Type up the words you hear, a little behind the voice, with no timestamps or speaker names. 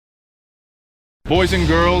Boys and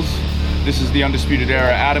girls, this is the Undisputed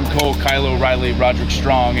Era. Adam Cole, Kyle O'Reilly, Roderick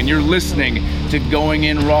Strong, and you're listening to Going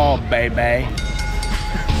In Raw, baby.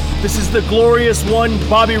 This is the glorious one,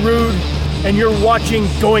 Bobby Roode, and you're watching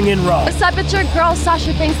Going In Raw. What's up, it's your girl,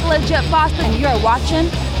 Sasha Banks, the legit boss, and you're watching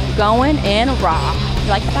Going In Raw. You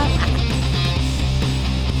like that?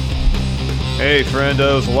 Hey,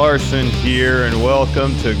 friendos, Larson here, and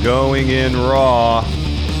welcome to Going In Raw.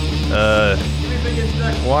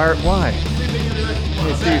 Why?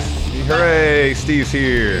 Hey, Steve. Hooray, Steve's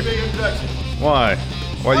here. Why?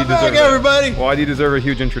 Why do you deserve everybody? Why do you deserve a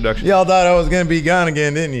huge introduction? Y'all thought I was going to be gone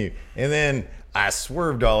again, didn't you? And then I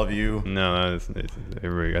swerved all of you. No, it's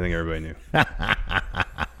everybody. I think everybody knew.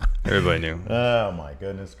 Everybody knew. Oh, my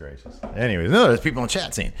goodness gracious. Anyways, no, there's people in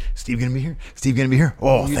chat saying, Steve going to be here? Steve going to be here?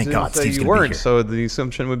 Oh, You thank didn't God say Steve's you going to be weren't, here. so the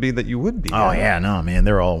assumption would be that you would be. Oh, yeah, no, man.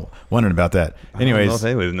 They're all wondering about that. I don't know Anyways. if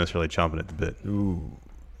anybody was necessarily chomping at the bit. Ooh.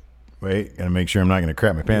 Wait, got to make sure I'm not going to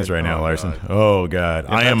crap my pants right now, Oh, Larson. God. Oh, God.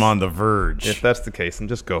 I am on the verge. If that's the case, then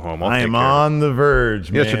just go home. I am on the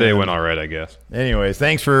verge, man. Yesterday went all right, I guess. Anyways,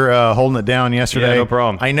 thanks for holding it down yesterday. Yeah, no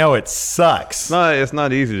problem. I know it sucks. It's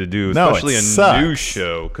not easy to do, No, especially it a sucks. news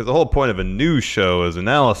show, because the whole point of a news show is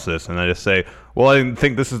analysis, and I just say, well, I didn't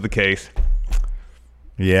think this is the case.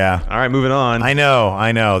 Yeah. All right, moving on. I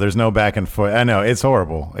know. There's no back and forth. I know. It's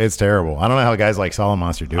horrible. It's terrible. I don't know how guys like Solid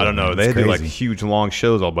Monster do it. I don't know. Man. They It's do like crazy. huge, long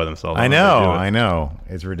shows all by themselves. I don't know.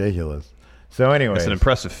 It's ridiculous. So anyway. It's an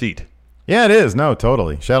impressive feat. Yeah, it is. No,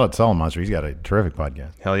 totally. Shout out to Solid Monster. He's got a terrific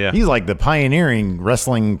podcast. Hell yeah. He's like the pioneering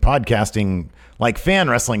wrestling podcasting, like fan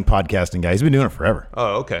wrestling podcasting guy. He's been doing it forever.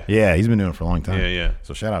 Oh, okay. Yeah, he's been doing it for a long time. Yeah.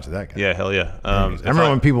 So shout out to that guy. Yeah, hell yeah. I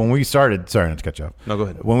remember when we started, sorry not to cut you off. No, go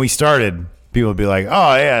ahead. When we started, people would be like,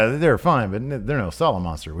 oh, yeah, they're fine, but they're no Solid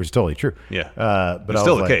Monster, which is totally true. Yeah. But It's I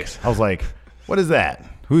still was the like- case. I was like, what is that?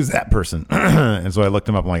 Who's that person? And so I looked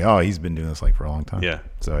him up. I'm like, oh, he's been doing this like for a long time. Yeah.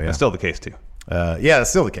 So yeah. It's still the case, too. Yeah, that's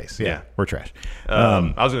still the case. Yeah. Yeah. We're trash. I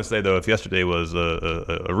was going to say, though, if yesterday was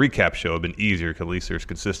a recap show, it would have been easier because at least there's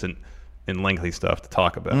consistent and lengthy stuff to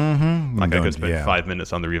talk about. Like I could spend 5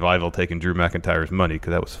 minutes on the revival taking Drew McIntyre's money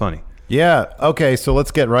because that was funny. Yeah. Okay. So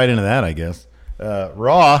let's get right into that, I guess.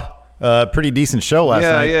 Raw, pretty decent show last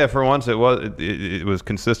night. Yeah. For once, it was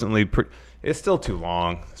consistently. It's still too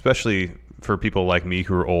long, especially for people like me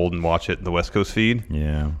who are old and watch it in the West Coast feed.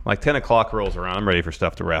 Yeah. Like 10 o'clock rolls around, I'm ready for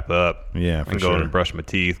stuff to wrap up. Yeah, for and go sure. and brush my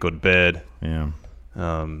teeth, go to bed. Yeah.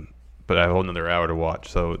 But I have a whole another hour to watch,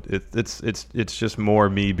 so it's just more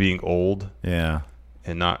me being old. Yeah.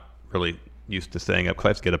 And not really used to staying up.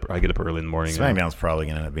 Cause I get up early in the morning. SmackDown's probably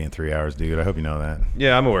going to end up being 3 hours, dude. I hope you know that.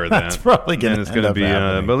 Yeah, I'm aware of that. That's probably going to It's going to be,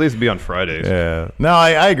 but at least be on Fridays. Yeah. No,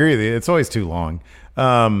 I agree with you. It's always too long.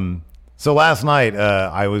 So last night,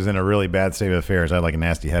 I was in a really bad state of affairs. I had like a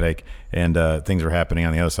nasty headache, and things were happening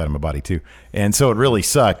on the other side of my body too. And so it really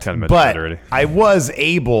sucked. Kind of mentioned but that already. I was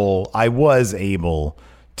able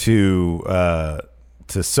to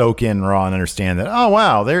soak in Raw and understand that, oh,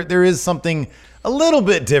 wow, there is something a little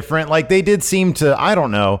bit different. Like they did seem to, I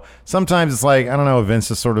don't know. Sometimes it's like, I don't know,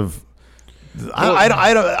 Vince is sort of,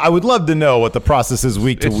 I would love to know what the process is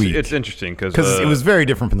week to week. It's interesting because it was very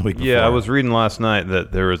different from the week before. Yeah, I was reading last night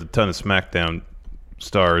that there was a ton of SmackDown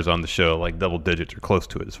stars on the show, like double digits or close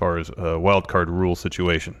to it, as far as a wild card rule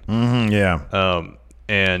situation. Yeah.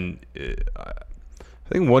 And I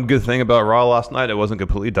think one good thing about Raw last night, it wasn't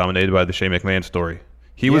completely dominated by the Shane McMahon story.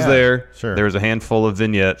 He was there. Sure. There was a handful of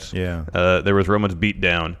vignettes. Yeah. There was Roman's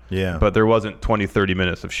beatdown. Yeah. But there wasn't 20, 30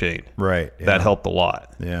 minutes of Shane. Right. Yeah. That helped a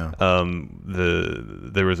lot. Yeah.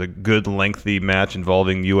 There was a good lengthy match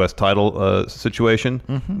involving U.S. title situation.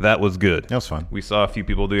 Mm-hmm. That was good. That was fun. We saw a few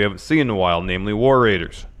people we haven't seen in a while, namely War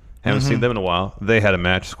Raiders. Haven't seen them in a while. They had a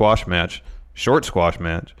match, short squash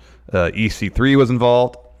match. EC3 was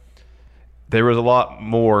involved. There was a lot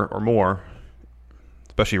more,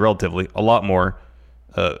 especially relatively, a lot more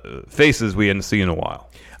faces we hadn't seen in a while.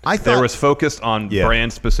 I thought there was focused on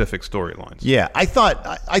brand-specific storylines. Yeah, I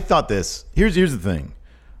thought this. Here's the thing.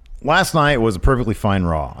 Last night was a perfectly fine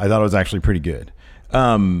Raw. I thought it was actually pretty good.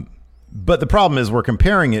 But the problem is we're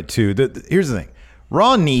comparing it to here's the thing.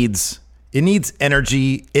 Raw needs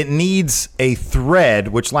energy. It needs a thread,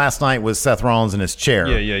 which last night was Seth Rollins in his chair,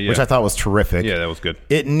 which I thought was terrific. Yeah, that was good.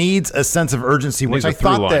 It needs a sense of urgency, which I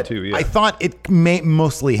thought I thought it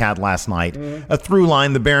mostly had last night. A through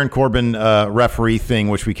line, the Baron Corbin referee thing,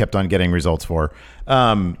 which we kept on getting results for.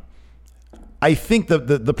 I think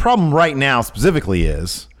the problem right now specifically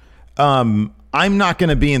is I'm not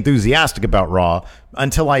going to be enthusiastic about Raw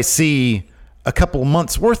until I see a couple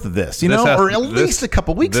months worth of this, or at least a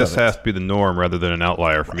couple weeks of it. This has to be the norm rather than an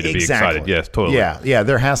outlier for me to be excited. Yes, totally. Yeah,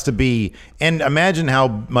 there has to be. And imagine how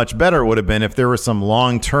much better it would have been if there were some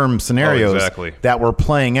long-term scenarios that were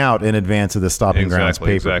playing out in advance of the Stomping Grounds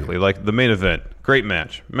pay-per-view. Exactly. Like the main event, great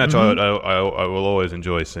match. I will always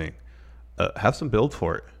enjoy seeing. Have some build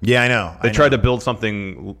for it. Yeah, I know. They tried to build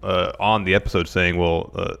something on the episode saying,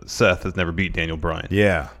 well, Seth has never beat Daniel Bryan.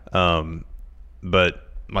 Yeah. But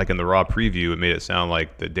like in the Raw preview, it made it sound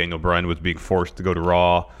like that Daniel Bryan was being forced to go to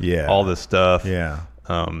Raw. Yeah. All this stuff. Yeah.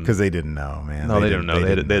 Because they didn't know, man. No, they didn't know.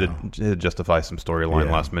 They had to justify some storyline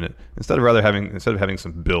last minute instead of having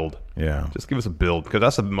some build. Yeah. Just give us a build because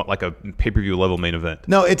that's like a pay-per-view level main event.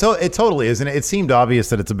 No, it totally is, and it seemed obvious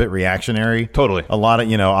that it's a bit reactionary. Totally. A lot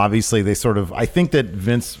of obviously they sort of. I think that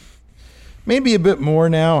Vince, maybe a bit more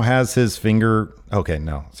now, has his finger. Okay,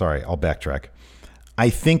 no, sorry, I'll backtrack. I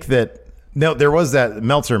think that there was that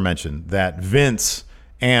Meltzer mentioned that Vince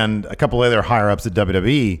and a couple other higher ups at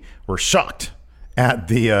WWE were shocked at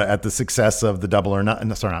the success of the Double or Nothing,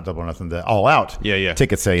 not Double or Nothing, the All Out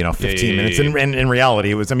ticket sale, 15 minutes. And in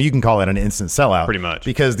reality, it was, you can call it an instant sellout. Pretty much.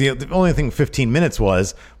 Because the only thing 15 minutes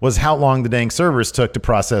was how long the dang servers took to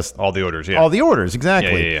process all the orders. All the orders,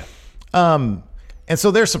 exactly. Yeah. And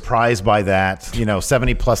so they're surprised by that,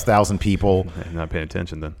 70,000+ people. I'm not paying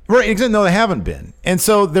attention then. Right, exactly. No, they haven't been. And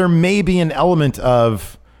so there might be an element,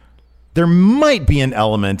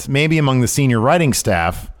 maybe among the senior writing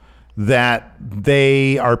staff, that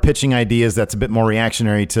they are pitching ideas that's a bit more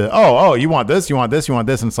reactionary to, you want this, you want this, you want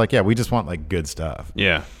this. And it's like, yeah, we just want like good stuff.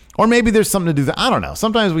 Yeah. Or maybe there's something to do that. I don't know.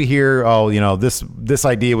 Sometimes we hear, this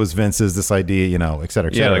idea was Vince's, this idea, et cetera, et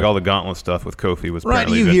cetera. Yeah, like all the gauntlet stuff with Kofi was right.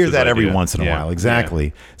 You Vince's hear that idea. Every once in a while. Exactly.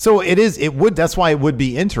 Yeah. So that's why it would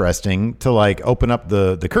be interesting to like open up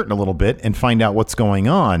the curtain a little bit and find out what's going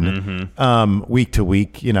on week to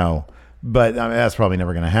week, but that's probably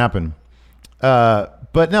never going to happen.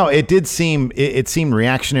 But no, it did seem it seemed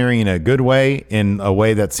reactionary in a good way, in a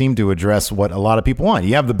way that seemed to address what a lot of people want.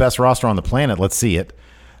 You have the best roster on the planet. Let's see it.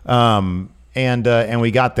 And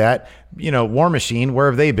we got that. War Machine, where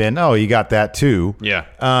have they been? Oh, you got that too. Yeah.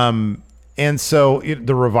 And so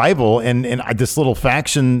the revival and this little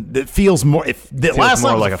faction that feels more. Last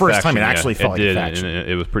night was like the first time it actually felt like a faction. And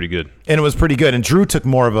it was pretty good. And it was pretty good. And Drew took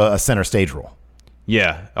more of a center stage role.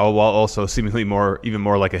 Yeah, while also seemingly even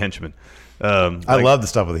more like a henchman. I love the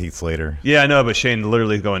stuff with Heath Slater. Yeah, I know, but Shane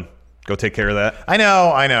literally going, go take care of that. I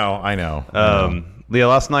know. Yeah,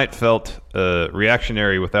 last night felt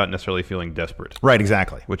reactionary without necessarily feeling desperate. Right,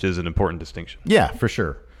 exactly. Which is an important distinction. Yeah, for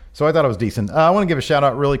sure. So I thought it was decent. I want to give a shout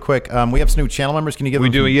out really quick. We have some new channel members. Can you give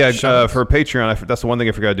them some shout-outs? For Patreon. That's the one thing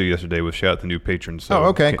I forgot to do yesterday was shout out the new patrons. So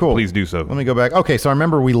okay, cool. Please do so. Let me go back. Okay, so I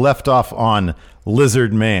remember we left off on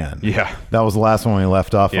Lizard Man. Yeah. That was the last one we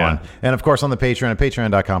left off on. And of course on the Patreon at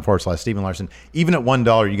patreon.com/Stephen Larson. Even at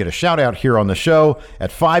 $1, you get a shout out here on the show.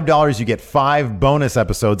 At $5, you get 5 bonus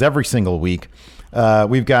episodes every single week.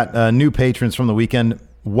 We've got new patrons from the weekend.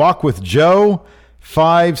 Walk with Joe,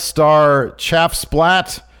 5-star Chaff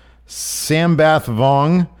Splat, Sambath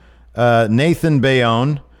Vong, Nathan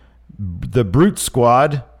Bayonne, the Brute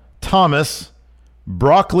Squad, Thomas,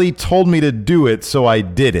 Broccoli told me to do it, so I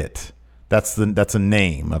did it. That's a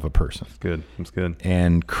name of a person. That's good.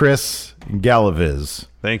 And Chris Galaviz.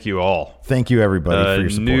 Thank you all. Thank you everybody for your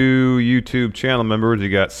support. New YouTube channel members. You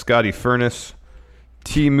got Scotty Furnace,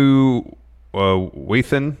 Timu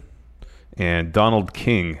Wathan, and Donald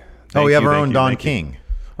King. We have our own Don King.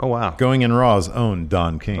 Oh, wow. Going in Raw's own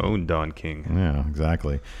Don King. Yeah,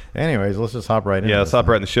 exactly. Anyways, let's just hop right in. Yeah, let's hop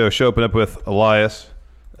right in the show. Show opened up with Elias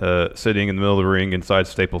sitting in the middle of the ring inside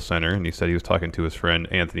Staples Center, and he said he was talking to his friend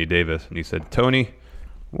Anthony Davis, and he said, Tony,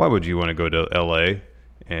 why would you want to go to L.A.?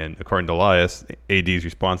 And according to Elias, AD's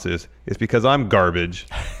response is, it's because I'm garbage,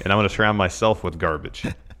 and I'm going to surround myself with garbage.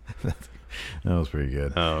 That was pretty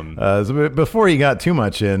good. So before he got too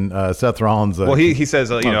much in, Seth Rollins. He says,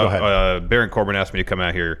 Baron Corbin asked me to come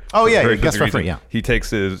out here. Oh, yeah, guest referee, yeah. He takes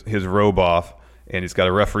his robe off, and he's got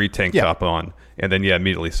a referee tank top on. And then,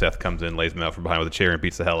 immediately Seth comes in, lays him out from behind with a chair, and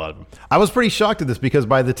beats the hell out of him. I was pretty shocked at this because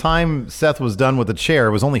by the time Seth was done with the chair,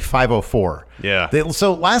 it was only 5:04. Yeah.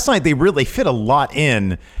 So last night, they fit a lot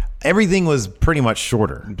in. Everything was pretty much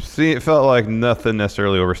shorter. See, it felt like nothing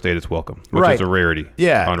necessarily overstayed its welcome, which is a rarity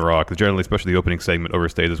on Raw. Because generally, especially the opening segment,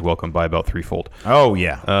 overstayed its welcome by about threefold. Oh,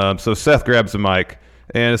 yeah. So Seth grabs the mic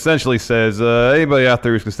and essentially says, anybody out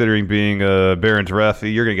there who's considering being Baron's ref,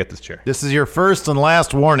 you're going to get this chair. This is your first and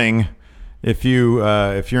last warning. If you're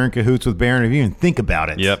in cahoots with Baron, if you even think about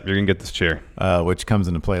it. Yep, you're going to get this chair. Which comes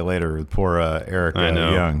into play later with poor Eric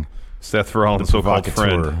Young. Seth Rollins' so-called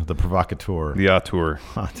friend. The provocateur. The auteur.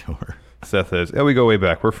 Seth says, "Yeah, we go way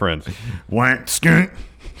back. We're friends." Wank, skunk.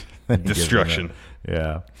 Destruction.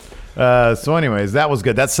 Yeah. So, anyways, that was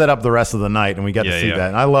good. That set up the rest of the night, and we got to see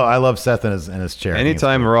that. And I love Seth in his chair.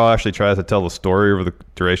 Anytime Raw actually tries to tell the story over the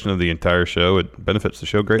duration of the entire show, it benefits the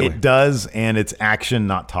show greatly. It does, and it's action,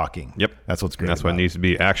 not talking. Yep. That's what's great. That's what needs to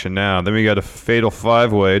be action now. Then we got a fatal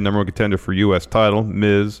 5-way, number one contender for U.S. title,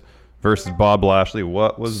 Miz versus Bob Lashley.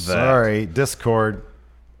 What was that? Sorry, Discord.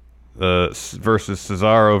 Versus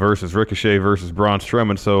Cesaro versus Ricochet versus Braun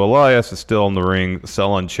Strowman. So Elias is still in the ring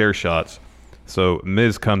selling chair shots. So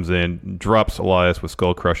Miz comes in, drops Elias with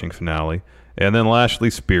skull-crushing finale, and then Lashley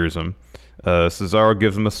spears him. Cesaro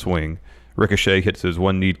gives him a swing. Ricochet hits his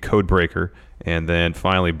one-kneed code breaker, and then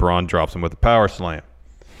finally Braun drops him with a power slam.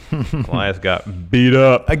 Elias got beat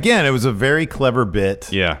up. Again, it was a very clever bit.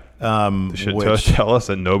 Yeah. Should tell us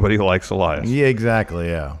that nobody likes Elias. Yeah, exactly,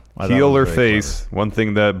 yeah. Heel or face, clever. One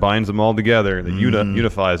thing that binds them all together, that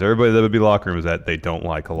unifies everybody that would be locker room, is that they don't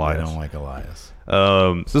like Elias. They don't like Elias.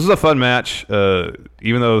 So this is a fun match.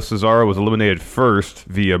 Even though Cesaro was eliminated first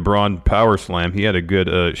via Braun power slam, he had a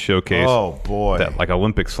good showcase. Oh boy, that like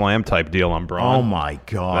Olympic slam type deal on Braun. Oh my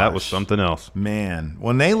god, that was something else. Man,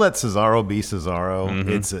 when they let Cesaro be Cesaro,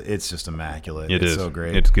 it's just immaculate. It's so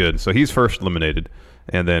great. It's good. So he's first eliminated,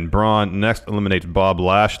 and then Braun next eliminates Bob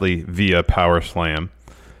Lashley via power slam,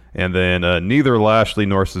 and then neither Lashley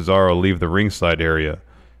nor Cesaro leave the ringside area.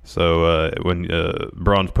 So when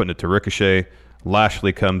Braun's putting it to Ricochet,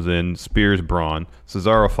 Lashley comes in, spears Braun.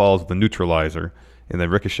 Cesaro falls with the neutralizer. And then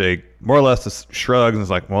Ricochet more or less just shrugs and is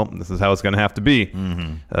like, well, this is how it's going to have to be.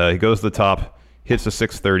 He goes to the top, hits the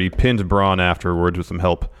 630, pins Braun afterwards with some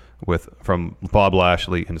help from Bob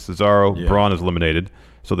Lashley and Cesaro. Yeah. Braun is eliminated.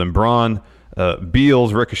 So then Braun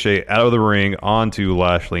beals Ricochet out of the ring onto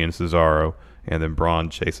Lashley and Cesaro. And then Braun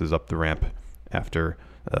chases up the ramp after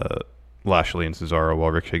Lashley and Cesaro while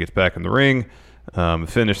Ricochet gets back in the ring. The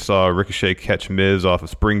finish saw Ricochet catch Miz off a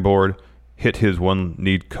springboard, hit his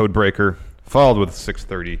one-kneed codebreaker, followed with a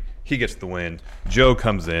 630. He gets the win. Joe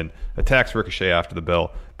comes in, attacks Ricochet after the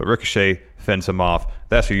bell, but Ricochet fends him off.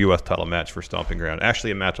 That's your U.S. title match for Stomping Ground.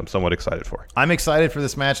 Actually, a match I'm somewhat excited for. I'm excited for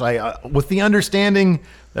this match. With the understanding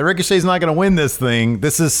that Ricochet's not going to win this thing,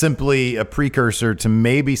 this is simply a precursor to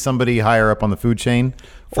maybe somebody higher up on the food chain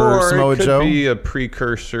for Samoa Joe. Or it could be a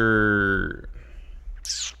precursor.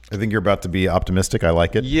 I think you're about to be optimistic. I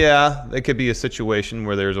like it. Yeah, it could be a situation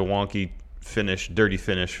where there's a wonky finish, dirty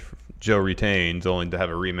finish. Joe retains, only to have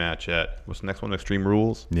a rematch at what's the next one? Extreme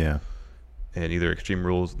Rules. Yeah, and either Extreme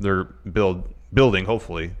Rules, they're building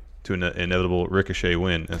hopefully to an inevitable Ricochet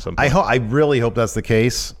win at some point. I really hope that's the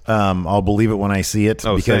case. I'll believe it when I see it.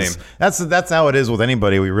 Because same. That's how it is with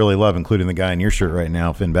anybody we really love, including the guy in your shirt right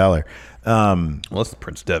now, Finn Balor. Well, it's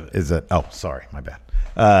Prince Devitt. Is it? Oh, sorry, my bad.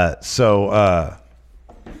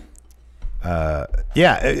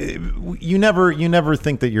 You never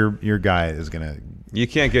think that your guy is gonna. You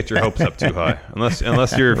can't get your hopes up too high unless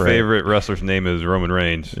your Right. favorite wrestler's name is Roman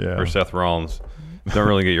Reigns or Seth Rollins. Don't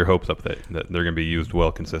really get your hopes up that they're going to be used well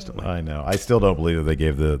consistently. I know. I still don't believe that they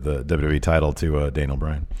gave the WWE title to Daniel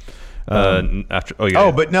Bryan.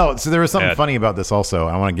 But no. So there was something funny about this also.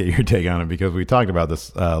 I want to get your take on it because we talked about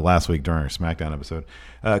this last week during our SmackDown episode.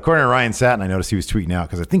 According to Ryan Satin, I noticed he was tweeting out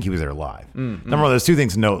because I think he was there live. Number one, there's two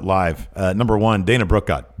things to note live. Number one, Dana Brooke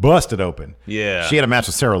got busted open. Yeah, she had a match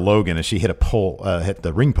with Sarah Logan and she hit hit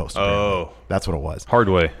the ring post. Oh, that's what it was. Hard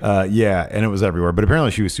way. Yeah, and it was everywhere. But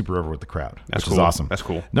apparently she was super over with the crowd, which was awesome. That's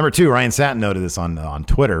cool. Number two, Ryan Satin noted this on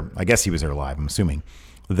Twitter. I guess he was there live. I'm assuming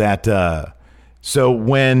that. So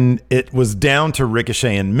when it was down to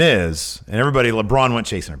Ricochet and Miz, and everybody, LeBron went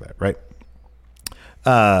chasing her back, right?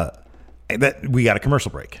 That we got a commercial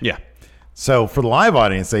break. Yeah. So for the live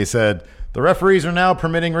audience, they said the referees are now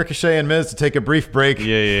permitting Ricochet and Miz to take a brief break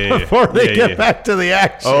before they get back to the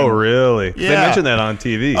action. Oh, really? Yeah. They mentioned that on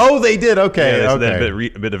TV. Oh, they did? Okay. Yeah, okay.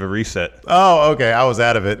 A bit of a reset. Oh, okay. I was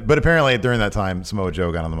out of it. But apparently during that time, Samoa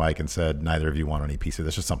Joe got on the mic and said, neither of you want any piece of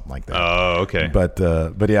this or something like that. Oh, okay. But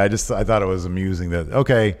yeah, I thought it was amusing that,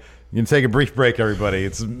 okay, you can take a brief break, everybody.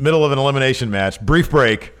 It's middle of an elimination match. Brief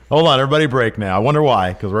break. Hold on, everybody break now. I wonder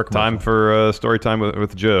why. Because we're time for story time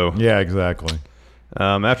with Joe. Yeah, exactly.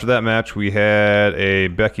 After that match, we had a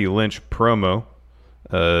Becky Lynch promo.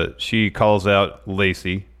 She calls out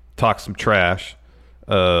Lacey, talks some trash.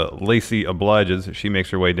 Lacey obliges. She makes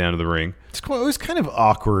her way down to the ring. It was kind of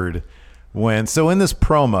awkward so in this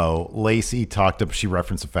promo, Lacey she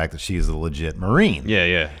referenced the fact that she is a legit Marine.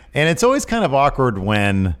 Yeah. And it's always kind of awkward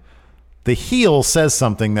when the heel says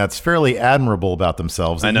something that's fairly admirable about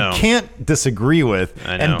themselves that you can't disagree with.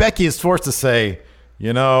 I know. And Becky is forced to say,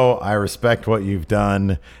 I respect what you've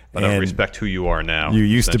done. But I respect who you are now. You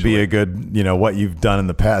used to be a good, what you've done in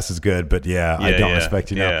the past is good, but I don't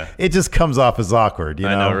respect you now. Yeah. It just comes off as awkward,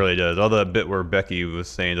 I know, it really does. All the bit where Becky was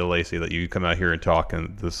saying to Lacey that you come out here and talk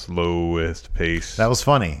in the slowest pace. That was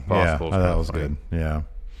funny. Possible. Yeah, that was funny. Good. Yeah.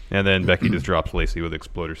 And then Becky just drops Lacey with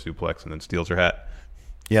exploder suplex and then steals her hat.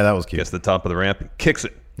 Yeah, that was cute. Gets to the top of the ramp and kicks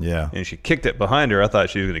it. Yeah. And she kicked it behind her. I thought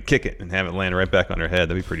she was going to kick it and have it land right back on her head.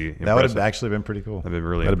 That'd be pretty impressive. That would have actually been pretty cool. That'd be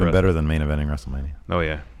really That'd have been better than main eventing WrestleMania. Oh,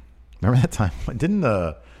 yeah. Remember that time? Didn't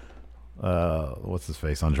what's his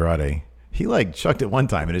face, Andrade? He chucked it one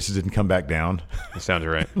time and it just didn't come back down. That sounds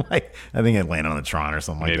right. I think it landed on the Tron or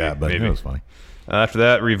something like that. But it was funny. After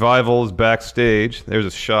that, Revival is backstage. There's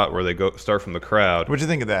a shot where they start from the crowd. What'd you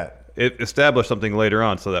think of that? It established something later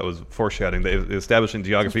on, so that was foreshadowing. They establishing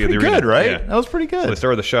geography of the arena. Good, right? Yeah. That was pretty good. So they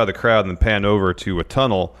started the shot of the crowd and then pan over to a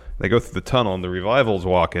tunnel. They go through the tunnel and the Revival's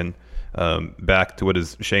walking back to what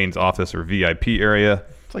is Shane's office or VIP area.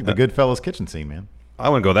 It's like the Goodfellas kitchen scene, man. I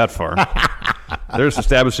wouldn't go that far. There's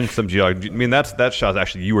establishing some geography. I mean, that shot is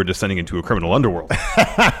actually you were descending into a criminal underworld.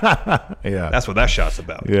 Yeah. That's what that shot's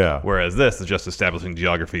about. Yeah. Whereas this is just establishing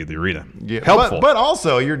geography of the arena. Yeah. Helpful. But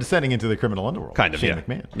also, you're descending into the criminal underworld. Kind of, Shane yeah.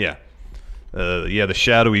 McMahon. Yeah. The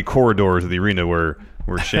shadowy corridors of the arena where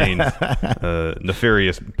Shane's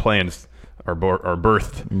nefarious plans are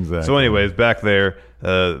birthed. Exactly. So anyways, back there,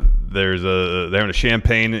 they're having a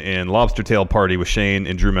champagne and lobster tail party with Shane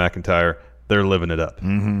and Drew McIntyre. They're living it up.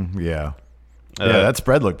 Mm-hmm. Yeah. That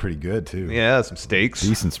spread looked pretty good, too. Yeah, some steaks.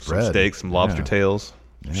 Decent spread. Some steaks, some lobster tails,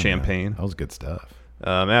 champagne. Man. That was good stuff.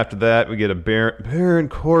 After that, we get a Baron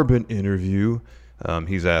Corbin interview.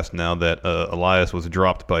 He's asked now that Elias was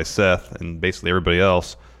dropped by Seth and basically everybody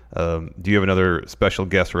else. Do you have another special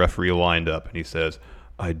guest referee lined up? And he says,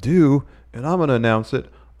 I do, and I'm going to announce it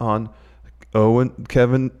on Owen,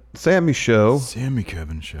 Kevin, Sammy's show. Sammy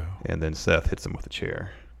Kevin show. And then Seth hits him with a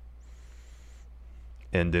chair.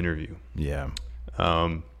 End interview. Yeah.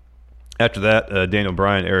 After that, Daniel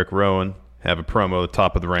Bryan, Eric Rowan have a promo at the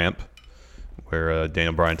top of the ramp where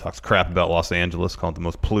Daniel Bryan talks crap about Los Angeles, calling it the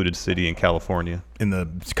most polluted city in California. In the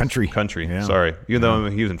country. Yeah. Sorry. Even though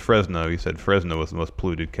he was in Fresno, he said Fresno was the most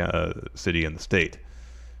polluted city in the state.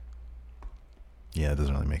 Yeah, it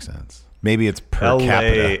doesn't really make sense. Maybe it's per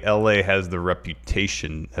capita. LA has the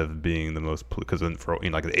reputation of being the most polluted, because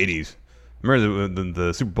in like the 80s, remember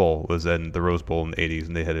the Super Bowl was in the Rose Bowl in the 80s,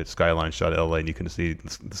 and they had a skyline shot of LA, and you couldn't see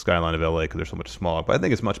the skyline of LA because there's so much smog. But I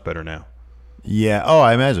think it's much better now. Yeah. Oh,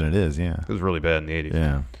 I imagine it is. Yeah. It was really bad in the 80s.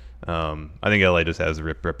 Yeah. I think LA just has a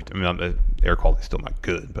reputation. I mean, air quality is still not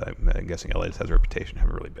good, but I'm guessing LA just has a reputation of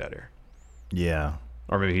having really bad air. Yeah.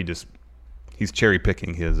 Or maybe he's cherry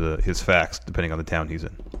picking his facts depending on the town he's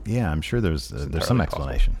in. Yeah, I'm sure there's some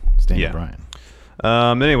explanation. Stanley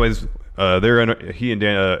Bryan. Anyways, he and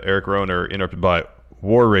Eric Rowan are interrupted by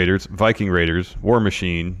War Raiders, Viking Raiders, War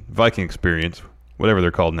Machine, Viking Experience, whatever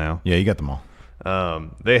they're called now. Yeah, you got them all.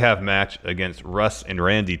 They have match against Russ and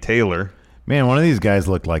Randy Taylor. Man, one of these guys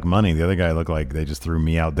looked like money. The other guy looked like they just threw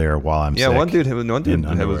me out there while I'm sick. Yeah, one dude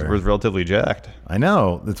was relatively jacked. I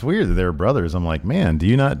know. It's weird that they were brothers. I'm like, man, do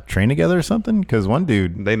you not train together or something? Because one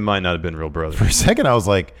dude... They might not have been real brothers. For a second, I was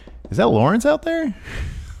like, is that Lawrence out there?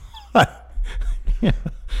 Yeah.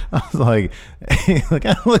 I was like,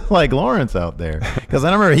 I look like Lawrence out there. Because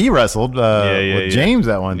I remember he wrestled with James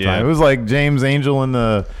at one time. Yeah. It was like James Angel and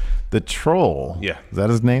the Troll. Yeah. Is that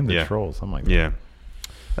his name? The Troll, something like that. Yeah.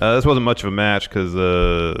 This wasn't much of a match because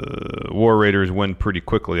War Raiders win pretty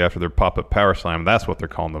quickly after their pop-up power slam. That's what they're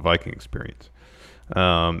calling the Viking Experience.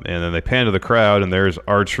 And then they pan to the crowd, and there's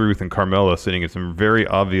R-Truth and Carmella sitting in some very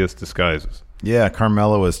obvious disguises. Yeah,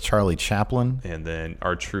 Carmella was Charlie Chaplin. And then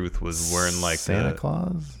R-Truth was wearing like Santa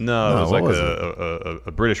Claus? No, it was like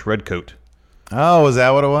a British red coat. Oh, was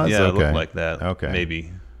that what it was? Yeah, okay. It looked like that. Okay.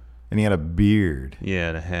 Maybe. And he had a beard. Yeah,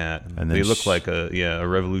 and a hat. And then they looked like a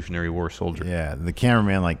Revolutionary War soldier. Yeah, the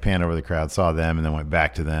cameraman panned over the crowd, saw them, and then went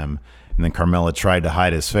back to them. And then Carmella tried to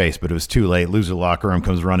hide his face, but it was too late. Loser locker room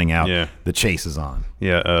comes running out. Yeah. The chase is on.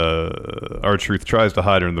 Yeah, R-Truth tries to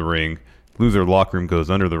hide her in the ring. Loser locker room goes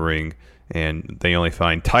under the ring, and they only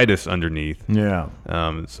find Titus underneath. Yeah.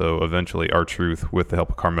 So eventually R-Truth, with the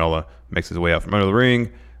help of Carmella, makes his way out from under the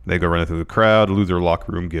ring. They go running through the crowd. Loser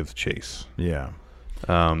locker room gives chase. Yeah.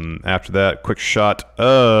 After that, quick shot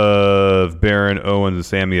of Baron, Owens, and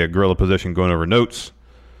Sammy at gorilla position going over notes.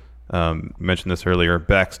 Mentioned this earlier.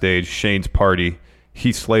 Backstage, Shane's party.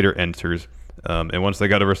 Heath Slater enters, and once they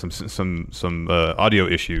got over some audio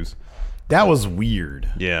issues, that was weird.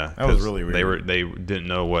 Yeah, that was really weird. They didn't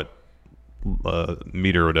know what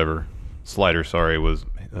meter or whatever Slider. Sorry, was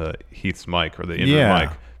Heath's mic or the inner mic,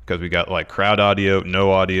 because we got like crowd audio,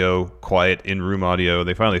 no audio, quiet in-room audio.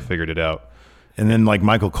 They finally figured it out. And then like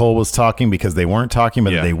Michael Cole was talking because they weren't talking,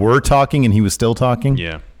 but they were talking and he was still talking.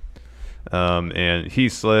 Yeah. And he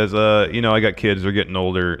says, I got kids. They're getting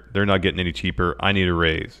older. They're not getting any cheaper. I need a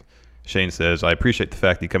raise. Shane says, I appreciate the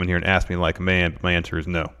fact that you come in here and ask me like a man, but my answer is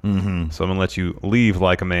no. Mm-hmm. So I'm going to let you leave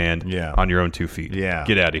like a man on your own 2 feet. Yeah.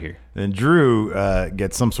 Get out of here. And Drew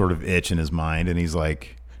gets some sort of itch in his mind, and he's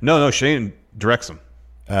like... No, Shane directs him.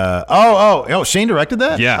 Shane directed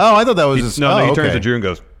that? Yeah. Oh, I thought that was just... He turns to Drew and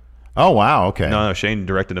goes... Oh, wow, okay. No, Shane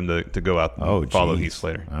directed him to go out and follow Heath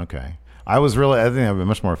Slater. Okay. I think that would be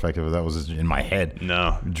much more effective if that was in my head.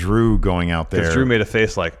 No. Drew going out there. Because Drew made a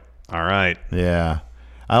face like, all right. Yeah.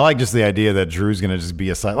 I like just the idea that Drew's going to just be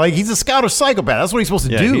he's a scout or psychopath. That's what he's supposed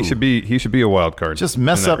to do. He should be a wild card. Just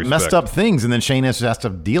messed up things, and then Shane has to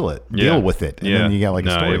deal with it. And then you got like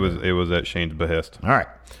a story. It was at Shane's behest. All right.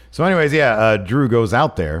 So anyways, Drew goes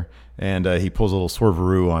out there and he pulls a little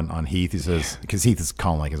swerveroo on Heath. He says, because Heath is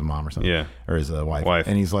calling like his mom or something, or his wife.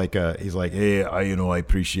 And he's like, hey, I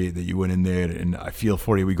appreciate that you went in there, and I feel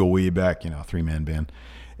for you. We go way back, 3-man band.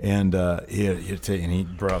 And he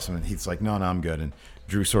brought up something. Heath's like, no, I'm good. And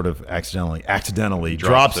Drew sort of accidentally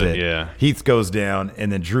drops it. Yeah. Heath goes down,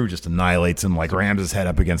 and then Drew just annihilates him, like rams his head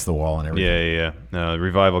up against the wall and everything. Yeah.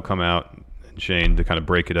 Revival come out, and Shane to kind of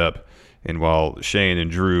break it up. And while Shane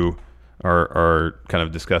and Drew are kind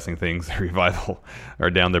of discussing things, the Revival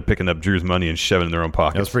are down there picking up Drew's money and shoving it in their own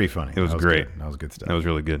pockets. That was pretty funny. It was great. That was good stuff. That was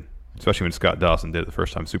really good. Especially when Scott Dawson did it the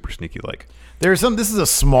first time, super sneaky like. This is a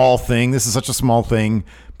small thing. This is such a small thing,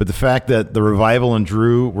 but the fact that the Revival and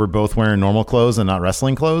Drew were both wearing normal clothes and not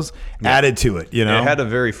wrestling clothes added to it. It had a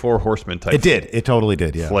very Four Horsemen type. It did. It totally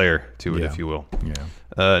did. Yeah. Flair to it, if you will.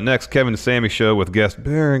 Yeah. Next, Kevin and Sammy show with guest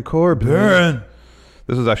Baron Corbin.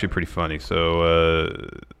 This was actually pretty funny. So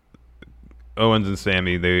Owens and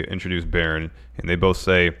Sammy, they introduce Baron, and they both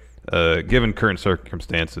say, given current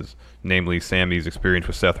circumstances, namely Sammy's experience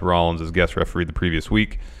with Seth Rollins as guest referee the previous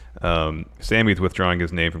week, Sammy's withdrawing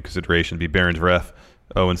his name from consideration to be Baron's ref.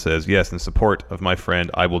 Owen says, yes, in support of my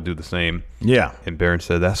friend, I will do the same. Yeah. And Baron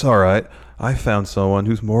said, that's all right. I found someone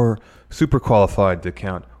who's more super qualified to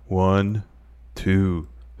count 1, 2,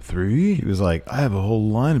 3. He was like, I have a whole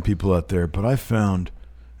line of people out there, but I found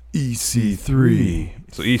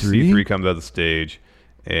EC3. So EC3 comes out of the stage,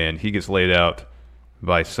 and he gets laid out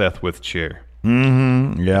by Seth with chair.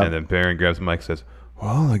 Mm-hmm. Yeah. And then Baron grabs the mic and says,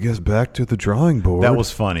 well, I guess back to the drawing board. That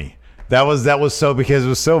was funny. That was so, because it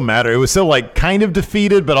was so it was so like kind of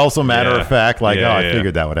defeated, but also matter of fact. Like, I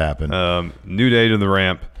figured that would happen. New Day to the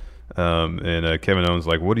ramp. And Kevin Owens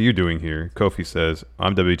like, what are you doing here? Kofi says,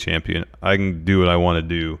 I'm WWE champion. I can do what I want to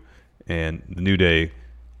do. And the New Day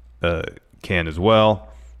can as well.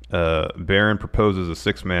 Baron proposes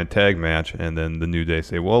a 6-man tag match, and then the New Day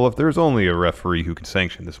say, well, if there's only a referee who can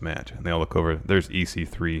sanction this match, and they all look over, there's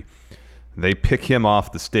EC3. They pick him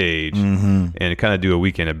off the stage and kind of do a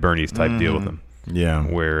Weekend at Bernie's type deal with him. Yeah,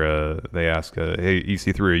 where they ask, hey,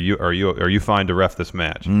 EC3, are you fine to ref this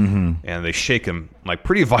match? And they shake him like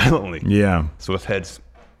pretty violently. Yeah. So his head's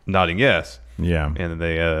nodding yes. Yeah. And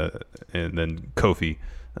then Kofi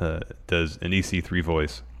does an EC3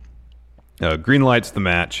 voice. Green lights the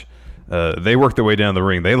match. They work their way down the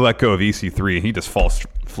ring. They let go of EC3, and he just falls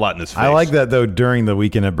flat in his face. I like that, though, during the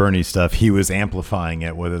Weekend at Bernie stuff, he was amplifying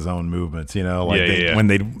it with his own movements. When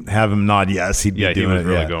they'd have him nod yes, he'd be doing it. Yeah, he was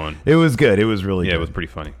really going. It was good. It was really good. Yeah, it was pretty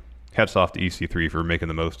funny. Hats off to EC3 for making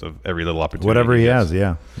the most of every little opportunity. Whatever he has,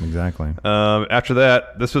 yeah, exactly. After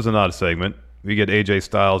that, this was an odd segment. We get AJ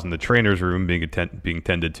Styles in the trainer's room being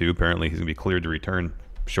tended to. Apparently, he's going to be cleared to return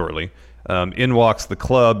shortly. In walks the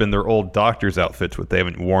club in their old doctor's outfits, which they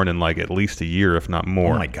haven't worn in like at least a year, if not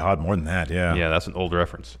more. Oh my God, more than that, yeah. Yeah, that's an old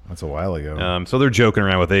reference. That's a while ago. So they're joking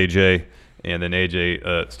around with AJ, and then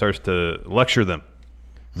AJ starts to lecture them,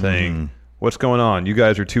 saying, what's going on? You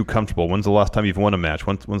guys are too comfortable. When's the last time you've won a match?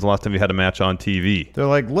 When's the last time you had a match on TV? They're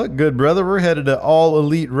like, look, good brother, we're headed to All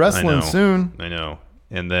Elite Wrestling soon. I know.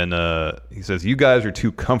 And then he says, you guys are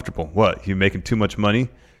too comfortable. What, you making too much money?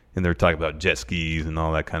 And they're talking about jet skis and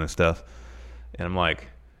all that kind of stuff. And I'm like,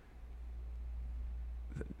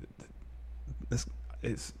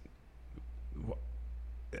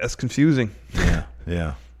 that's confusing.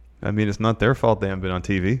 Yeah. I mean, it's not their fault they haven't been on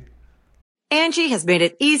TV. Angie has made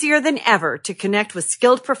it easier than ever to connect with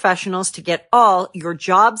skilled professionals to get all your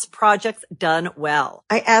jobs projects done well.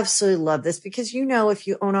 I absolutely love this because, if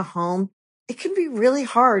you own a home, it can be really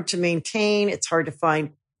hard to maintain. It's hard to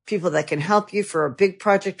find people that can help you for a big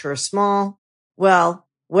project or a small. Well,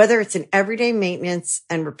 whether it's in everyday maintenance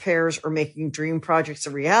and repairs or making dream projects a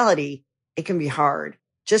reality, it can be hard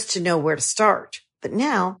just to know where to start. But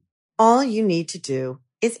now, all you need to do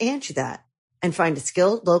is Angie that and find a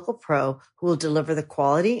skilled local pro who will deliver the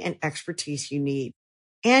quality and expertise you need.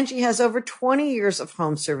 Angie has over 20 years of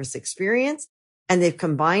home service experience, and they've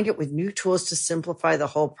combined it with new tools to simplify the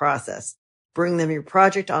whole process. Bring them your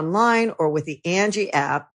project online or with the Angie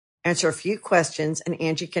app, answer a few questions, and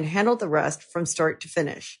Angie can handle the rest from start to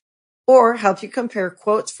finish. Or help you compare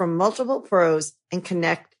quotes from multiple pros and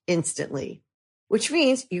connect instantly. Which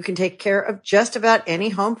means you can take care of just about any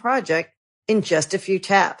home project in just a few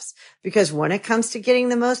taps. Because when it comes to getting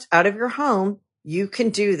the most out of your home, you can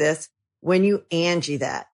do this when you Angie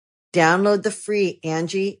that. Download the free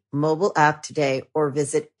Angie mobile app today or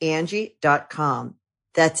visit Angie.com.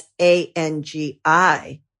 That's ANGI.com.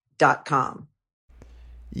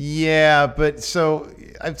 Yeah, but so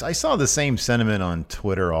I saw the same sentiment on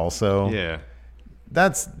Twitter also. Yeah.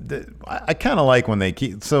 I kind of like when they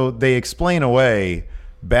they explain away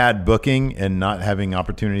bad booking and not having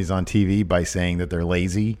opportunities on TV by saying that they're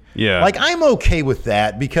lazy. Yeah. Like, I'm okay with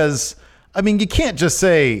that because, I mean, you can't just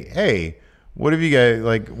say, hey, what have you guys,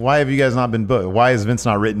 like, why have you guys not been booked? Why has Vince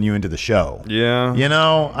not written you into the show? Yeah. You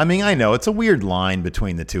know, I mean, I know it's a weird line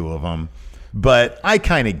between the two of them, but I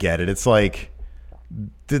kind of get it. It's like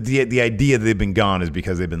the idea that they've been gone is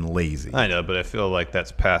because they've been lazy. I know, but I feel like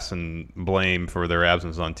that's passing blame for their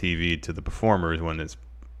absence on TV to the performers when it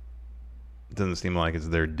doesn't seem like it's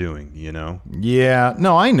their doing, you know? Yeah.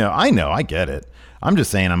 No, I know. I get it. I'm just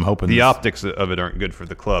saying I'm hoping the optics of it aren't good for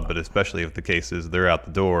the club, but especially if the case is they're out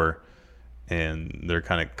the door and they're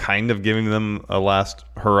kind of giving them a last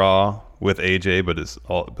hurrah with AJ, but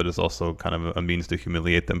it's also kind of a means to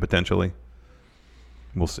humiliate them potentially.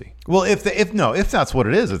 We'll see. Well, if that's what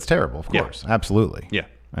it is, it's terrible. Of course, absolutely. Yeah,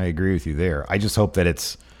 I agree with you there. I just hope that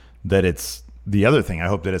it's the other thing. I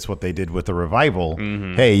hope that it's what they did with the revival.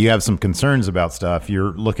 Mm-hmm. Hey, you have some concerns about stuff.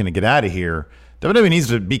 You're looking to get out of here. WWE needs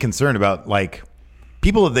to be concerned about like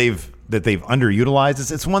people that they've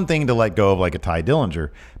underutilized. It's one thing to let go of like a Ty Dillinger,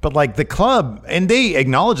 but like the club, and they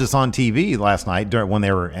acknowledged this on TV last night when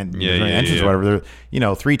they were during entrance or whatever. They're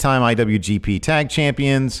 3-time IWGP tag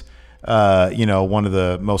champions. One of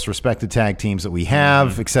the most respected tag teams that we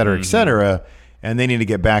have, et cetera, et cetera. And they need to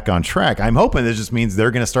get back on track. I'm hoping this just means they're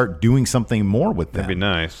going to start doing something more with them. That'd be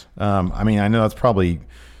nice. I mean, I know that's probably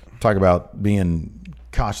talk about being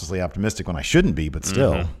cautiously optimistic when I shouldn't be, but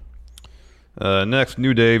still. Next,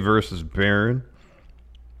 New Day versus Baron.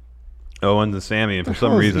 Owens and Sammy, and for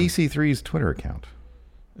some reason, EC3's Twitter account.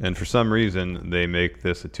 And for some reason, they make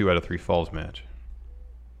this a 2 out of 3 falls match.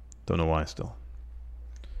 Don't know why. Still,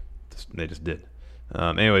 they just did.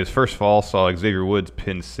 Anyways, first fall saw Xavier Woods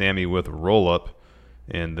pin Sammy with a roll-up,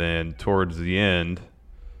 and then towards the end,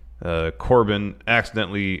 Corbin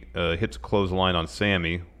accidentally hits a clothesline on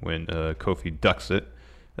Sammy when Kofi ducks it.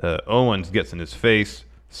 Owens gets in his face,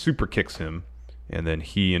 super kicks him, and then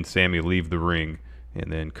he and Sammy leave the ring,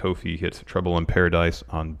 and then Kofi hits Trouble in Paradise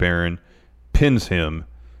on Baron, pins him,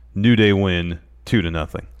 New Day win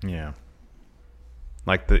 2-0. Yeah.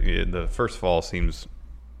 Like the first fall seems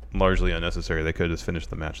largely unnecessary. They could have just finished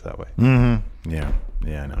the match that way. Mm-hmm. Yeah,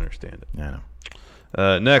 I know. I understand it. Yeah, I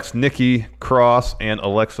know. Next, Nikki Cross and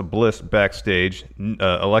Alexa Bliss backstage.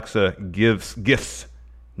 Alexa gifts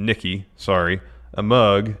Nikki, a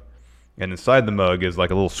mug, and inside the mug is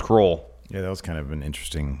like a little scroll. Yeah, that was kind of an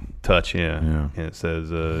interesting touch. Yeah. And it says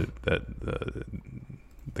that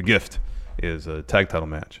the gift is a tag title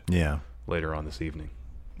match. Yeah. Later on this evening.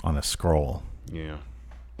 On a scroll. Yeah.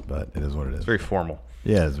 But it is what it is. It's very formal.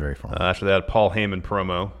 Yeah, it's very formal. After that, Paul Heyman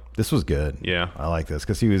promo. This was good. Yeah. I like this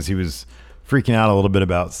because he was freaking out a little bit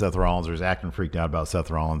about Seth Rollins, or was acting freaked out about Seth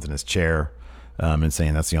Rollins in his chair, and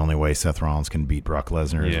saying that's the only way Seth Rollins can beat Brock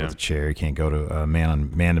Lesnar is with a chair. He can't go to man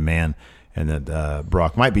to man, and that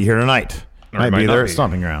Brock might be here tonight. Might be there at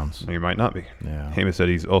Stomping Grounds. He might not be. Yeah. Heyman said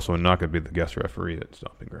he's also not going to be the guest referee at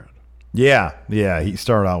Stomping Ground. Yeah. He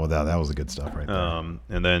started out with that. That was the good stuff right there.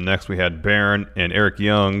 And then next we had Baron and Eric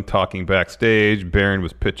Young talking backstage. Baron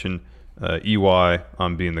was pitching EY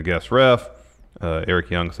on being the guest ref. Eric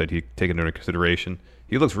Young said he'd taken it into consideration.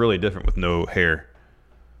 He looks really different with no hair.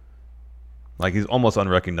 Like he's almost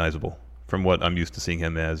unrecognizable from what I'm used to seeing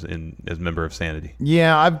him as member of Sanity.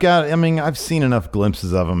 Yeah, I've seen enough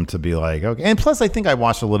glimpses of him to be like, okay. And plus, I think I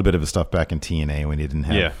watched a little bit of his stuff back in TNA when he didn't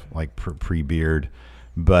have like pre-beard.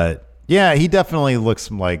 But yeah, he definitely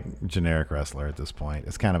looks like generic wrestler at this point.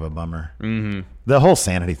 It's kind of a bummer. Mm-hmm. The whole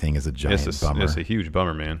Sanity thing is a giant bummer. It's a huge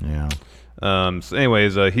bummer, man. Yeah. So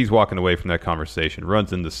anyways, he's walking away from that conversation,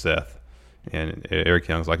 runs into Seth. And Eric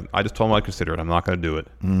Young's like, I just told him I'd consider it. I'm not going to do it.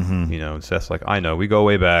 Mm-hmm. And Seth's like, I know. We go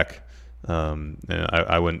way back. And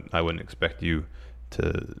I wouldn't expect you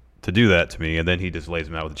to to do that to me, and then he just lays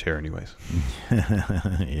him out with a chair anyways.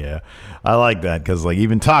 Yeah, I like that because like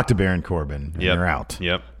even talk to Baron Corbin and they're out.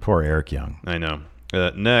 Yep. Poor Eric Young. I know.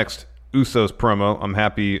 Next, Usos promo. I'm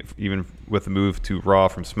happy even with the move to Raw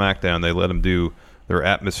from SmackDown. They let them do their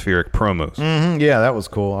atmospheric promos. Yeah, that was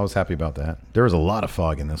cool. I was happy about that. There was a lot of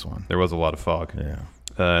fog in this one. There was a lot of fog. Yeah.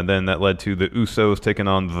 And then that led to the Usos taking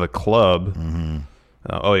on the Club.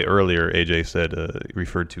 Earlier AJ said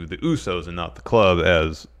referred to the Usos and not the Club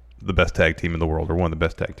as the best tag team in the world, or one of the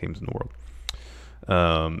best tag teams in the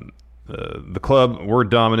world. The Club were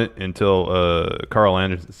dominant until Carl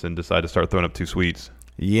Anderson decided to start throwing up 2 sweets.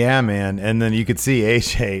 Yeah, man. And then you could see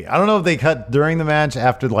AJ. I don't know if they cut during the match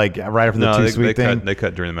after, like, right after the 2 sweet thing. They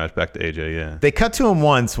cut during the match back to AJ, yeah. They cut to him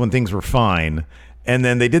once when things were fine, and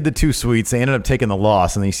then they did the 2 sweets. They ended up taking the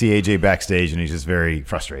loss, and then you see AJ backstage, and he's just very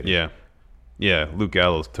frustrated. Yeah. Yeah, Luke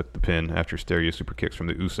Gallows took the pin after stereo super kicks from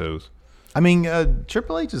the Usos. I mean,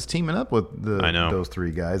 Triple H is teaming up with those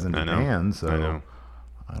 3 guys in Japan, so I know.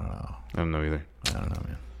 I don't know. I don't know either. I don't know,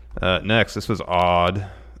 man. Next, this was odd.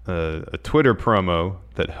 A Twitter promo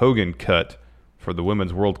that Hogan cut for the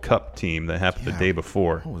Women's World Cup team that happened the day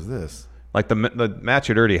before. What was this? Like the match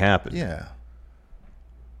had already happened. Yeah.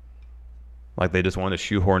 Like they just wanted to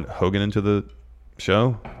shoehorn Hogan into the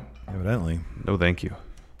show? Evidently. No, thank you.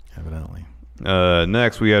 Evidently.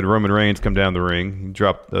 Next, we had Roman Reigns come down the ring. He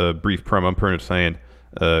dropped a brief promo pretty much saying,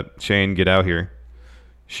 Shane, get out here.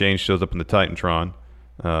 Shane shows up in the Titantron.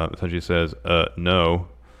 Essentially says, no.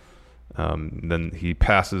 Then he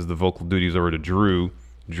passes the vocal duties over to Drew.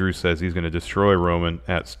 Drew says he's going to destroy Roman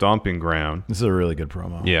at Stomping Ground. This is a really good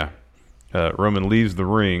promo. Yeah. Roman leaves the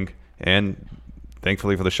ring, and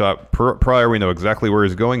thankfully for the shot prior, we know exactly where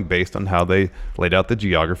he's going based on how they laid out the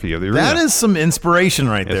geography of the arena. That is some inspiration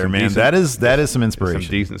right there, man. That is some inspiration.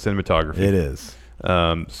 Some decent cinematography. It is.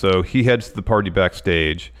 So he heads to the party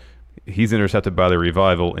backstage. He's intercepted by the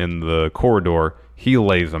Revival in the corridor. He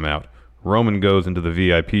lays them out. Roman goes into the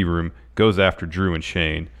VIP room, goes after Drew and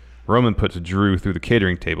Shane. Roman puts Drew through the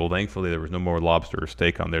catering table. Thankfully, there was no more lobster or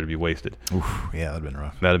steak on there to be wasted. Oof, yeah, that'd been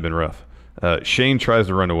rough. That'd have been rough. Shane tries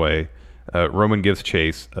to run away. Roman gives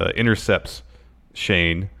chase, intercepts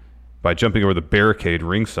Shane by jumping over the barricade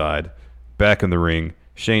ringside. Back in the ring,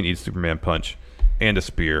 Shane eats Superman punch and a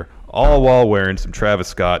spear, all while wearing some Travis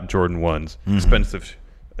Scott Jordan 1s, expensive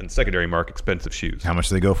and secondary mark expensive shoes. How much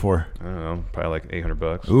do they go for? I don't know, probably like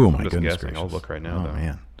 $800. Ooh, I'm my just goodness guessing. gracious. I'll look right now. Oh,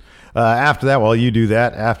 man. After that, while you do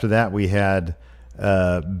that, after that we had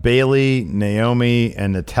Bailey, Naomi,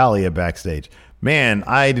 and Natalya backstage. Man,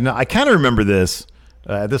 I kind of remember this.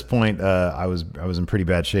 At this point, I was in pretty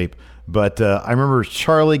bad shape. But I remember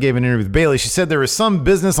Charlie gave an interview with Bailey. She said there was some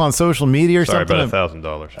business on social media or something. About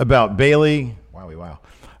 $1,000. About Bailey. Wow.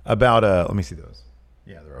 About, let me see those.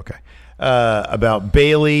 Yeah, they're okay. About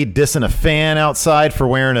Bailey dissing a fan outside for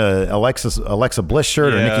wearing a Alexa Bliss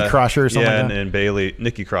shirt or Nikki Cross shirt or something like that. And Bailey,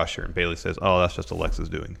 Nikki Cross shirt. And Bailey says, oh, that's just Alexa's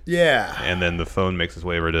doing. Yeah. And then the phone makes its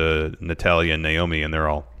way over to Natalya and Naomi, and they're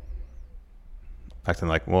all acting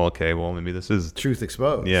like, maybe this is truth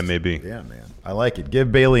exposed. Yeah, maybe. Yeah, man. I like it.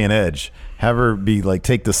 Give Bailey an edge. Have her be like,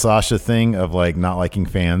 take the Sasha thing of like not liking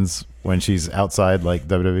fans when she's outside like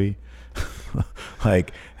WWE.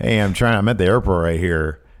 Like, hey, I'm at the airport right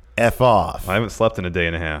here. F off. I haven't slept in a day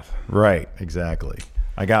and a half. Right, exactly.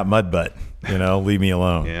 I got mud butt. Leave me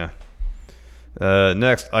alone. Yeah.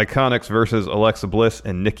 Next, Iconics versus Alexa Bliss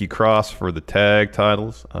and Nikki Cross for the tag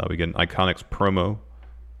titles. We get an Iconics promo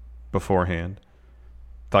beforehand.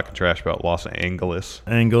 Talking trash about Los Angeles.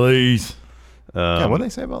 Yeah, what did they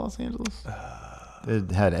say about Los Angeles?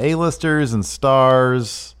 It had A-listers and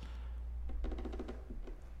stars.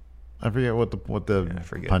 I forget what the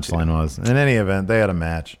punchline was. In any event, they had a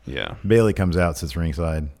match. Yeah. Bailey comes out, sits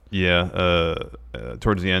ringside. Yeah.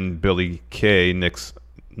 Towards the end, Billy Kay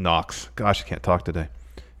knocks. Gosh, I can't talk today.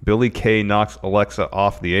 Billy Kay knocks Alexa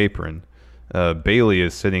off the apron. Bailey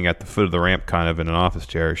is sitting at the foot of the ramp, kind of in an office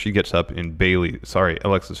chair. She gets up in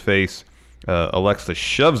Alexa's face. Alexa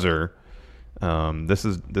shoves her.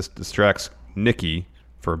 This distracts Nikki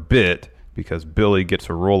for a bit because Billy gets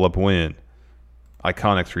a roll-up win.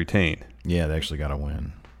 Iconics retain. Yeah, they actually got a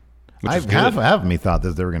win. Half of me thought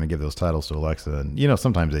that they were going to give those titles to Alexa. And,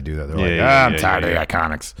 sometimes they do that. They're I'm tired of the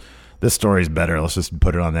Iconics. This story's better. Let's just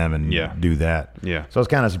put it on them and do that. Yeah. So I was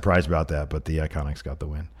kind of surprised about that, but the Iconics got the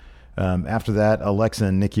win. After that, Alexa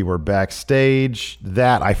and Nikki were backstage.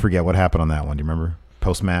 I forget what happened on that one. Do you remember?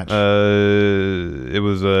 Post-match? It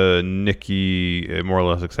was Nikki more or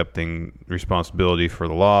less accepting responsibility for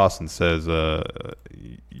the loss and says,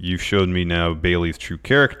 you've showed me now Bailey's true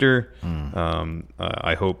character.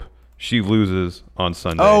 I hope She loses on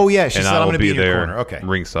Sunday. Oh, yeah. She and said, I I'm will going to be in your there corner. Okay.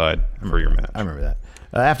 ringside for your match. I remember that.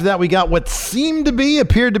 After that, we got what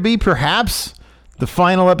appeared to be perhaps the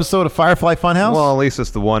final episode of Firefly Funhouse. Well, at least it's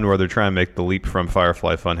the one where they're trying to make the leap from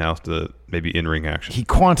Firefly Funhouse to maybe in-ring action. He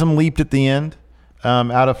quantum leaped at the end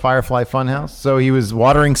out of Firefly Funhouse. So he was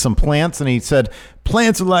watering some plants, and he said,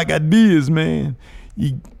 plants are like ideas, man.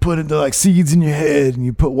 You put it like seeds in your head, and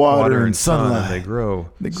you put water and sunlight. And they grow.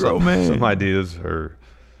 They grow, man. Some ideas are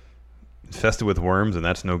infested with worms, and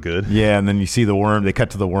that's no good. Yeah, and then you see the worm. They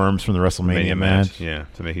cut to the worms from the WrestleMania match. Yeah,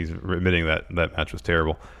 to me, he's admitting that match was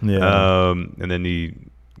terrible. Yeah. And then he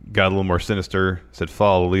got a little more sinister. Said,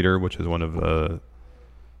 "Follow the leader," which is one of.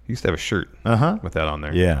 He used to have a shirt with that on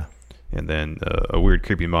there. Yeah. And then a weird,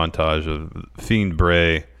 creepy montage of Fiend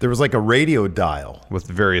Bray. There was like a radio dial with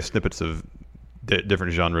various snippets of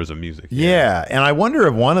different genres of music. Yeah, and I wonder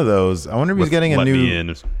if one of those. I wonder if he's getting a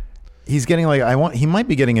new. He's getting he might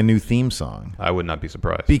be getting a new theme song. I would not be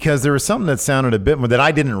surprised. Because there was something that sounded a bit more that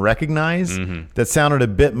I didn't recognize that sounded a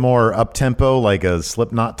bit more up tempo, like a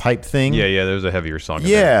Slipknot type thing. Yeah, there's a heavier song.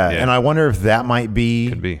 Yeah, and I wonder if that might be.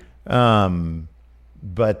 Could be.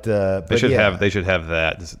 But they should have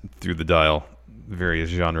that through the dial, various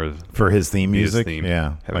genres for his theme music.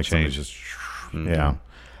 Yeah, like change. Just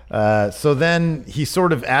so then he's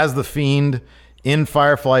sort of as the Fiend in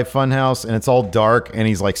Firefly Funhouse, and it's all dark, and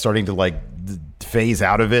he's like starting to like phase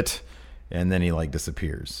out of it, and then he like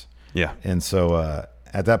disappears. Yeah. And so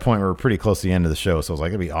at that point, we were pretty close to the end of the show, so it was like,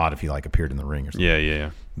 it'd be odd if he like appeared in the ring or something. Yeah.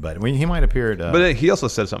 But he might appear. But he also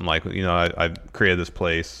said something like, I created this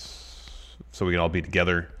place so we can all be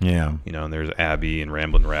together. Yeah. And there's Abby and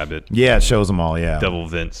Ramblin' Rabbit. Yeah, it shows them all. Yeah. Devil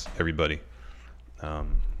Vince, everybody.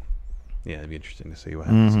 It'd be interesting to see what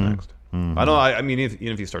happens next. I don't know. I mean, even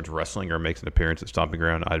if he starts wrestling or makes an appearance at Stomping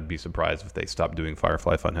Ground, I'd be surprised if they stop doing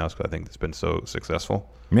Firefly Funhouse because I think it's been so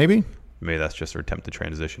successful. Maybe that's just their attempt to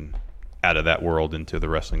transition out of that world into the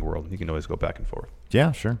wrestling world. You can always go back and forth.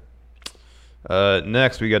 Yeah, sure.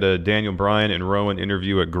 Next, we got a Daniel Bryan and Rowan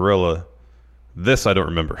interview at Gorilla. This I don't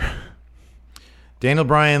remember. Daniel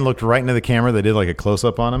Bryan looked right into the camera. They did like a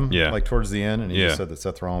close-up on him, like towards the end, and he just said that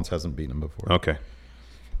Seth Rollins hasn't beaten him before. Okay.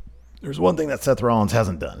 There's one thing that Seth Rollins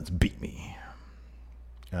hasn't done. It's beat me.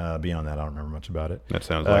 Beyond that, I don't remember much about it. That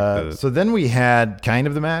sounds like So then we had kind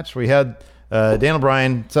of the match. We had Daniel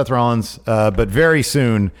Bryan, Seth Rollins, but very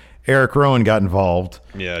soon Eric Rowan got involved.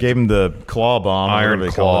 Yeah. Gave him the claw bomb. Iron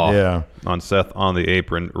claw. Yeah. On Seth on the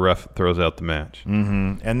apron. Ref throws out the match.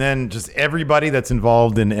 Mm-hmm. And then just everybody that's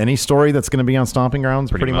involved in any story that's going to be on Stomping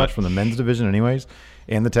Grounds, pretty much from the men's division anyways,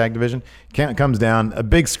 and the tag division, comes down. A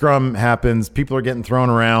big scrum happens. People are getting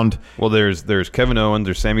thrown around. Well, there's Kevin Owens,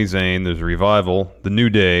 there's Sami Zayn, there's Revival, the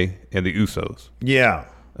New Day, and the Usos. Yeah.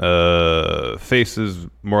 Faces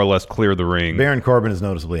more or less clear the ring. Baron Corbin is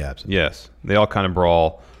noticeably absent. Yes. They all kind of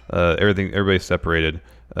brawl. Everybody's separated.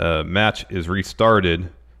 Match is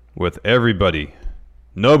restarted with everybody.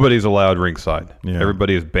 Nobody's allowed ringside. Yeah.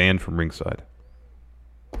 Everybody is banned from ringside.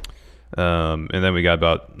 And then we got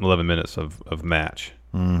about 11 minutes of match.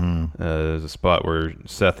 Mm-hmm. There's a spot where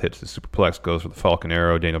Seth hits the superplex, goes for the Falcon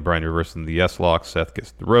Arrow. Daniel Bryan reversing the S-lock. Seth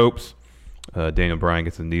gets the ropes. Daniel Bryan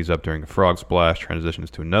gets his knees up during a frog splash.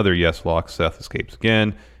 Transitions to another yes-lock. Seth escapes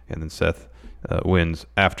again. And then Seth wins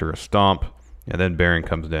after a stomp. And then Baron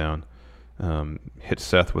comes down, hits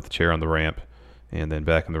Seth with the chair on the ramp, and then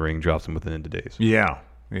back in the ring, drops him with an end of days. Yeah.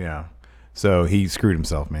 So he screwed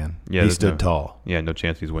himself, man. Yeah, he stood tall. Yeah, no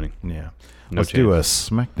chance he's winning. Yeah. No Let's chance. do a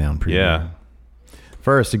SmackDown preview. Yeah.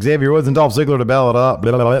 First, Xavier Woods and Dolph Ziggler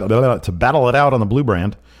to battle it out on the blue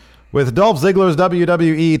brand. With Dolph Ziggler's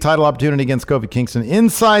WWE title opportunity against Kofi Kingston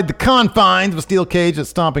inside the confines of a steel cage at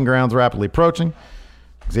Stomping Grounds rapidly approaching.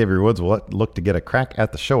 Xavier Woods will look to get a crack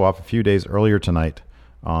at the show-off a few days earlier tonight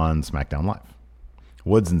on SmackDown Live.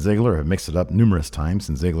 Woods and Ziggler have mixed it up numerous times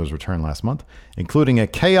since Ziggler's return last month, including a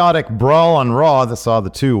chaotic brawl on Raw that saw the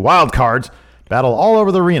two wild cards battle all over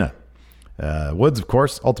the arena. Woods, of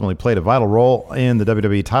course, ultimately played a vital role in the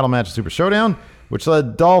WWE title match at Super Showdown, which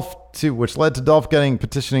led to Dolph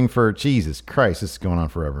petitioning for Jesus Christ. This is going on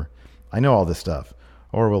forever. I know all this stuff.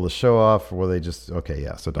 Or will the show off, or will they just... Okay,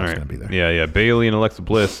 yeah, so Dolph's going to be there. Yeah. Bayley and Alexa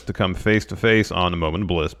Bliss to come face-to-face on A Moment of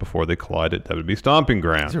Bliss before they collide at WWE Stomping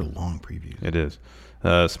Ground. These are long previews. It is.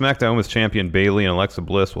 SmackDown Women's Champion Bayley and Alexa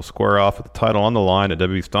Bliss will square off with the title on the line at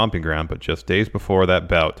WWE Stomping Ground, but just days before that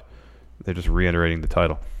bout, they're just reiterating the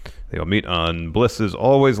title. They will meet on Bliss's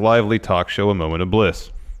always lively talk show, A Moment of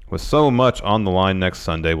Bliss. With so much on the line next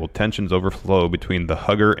Sunday, will tensions overflow between the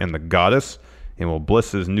Hugger and the Goddess? And will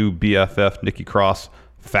Bliss's new BFF, Nikki Cross,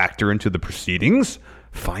 factor into the proceedings?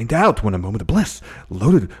 Find out when a moment of bliss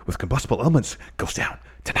loaded with combustible elements goes down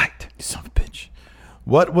tonight. You son of a bitch.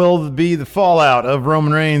 What will be the fallout of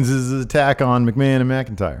Roman Reigns' attack on McMahon and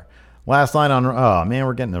McIntyre? Last night on... Oh, man,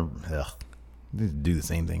 we're getting do the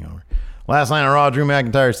same thing over. Last night on Raw, Drew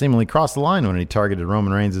McIntyre seemingly crossed the line when he targeted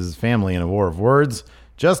Roman Reigns' family in a war of words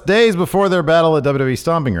just days before their battle at WWE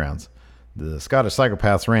Stomping Grounds. The Scottish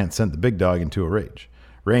Psychopath's rant sent the big dog into a rage.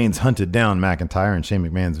 Reigns hunted down McIntyre in Shane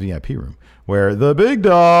McMahon's VIP room, where the big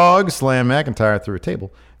dog slammed McIntyre through a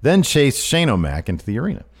table, then chased Shane O'Mac into the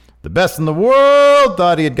arena. The best in the world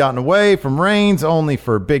thought he had gotten away from Reigns, only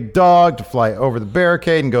for Big Dog to fly over the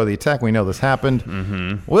barricade and go to the attack. We know this happened.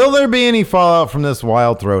 Mm-hmm. Will there be any fallout from this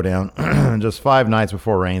wild throwdown just 5 nights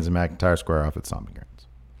before Reigns and McIntyre square off at Stomping Grounds?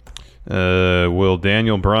 Will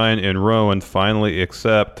Daniel Bryan and Rowan finally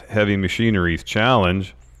accept Heavy Machinery's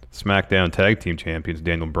challenge? SmackDown Tag Team Champions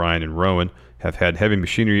Daniel Bryan and Rowan have had Heavy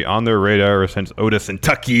Machinery on their radar since Otis and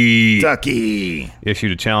Tucky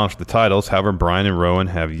issued a challenge for the titles. However, Bryan and Rowan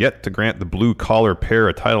have yet to grant the blue-collar pair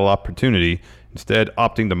a title opportunity, instead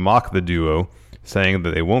opting to mock the duo, saying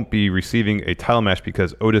that they won't be receiving a title match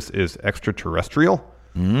because Otis is extraterrestrial.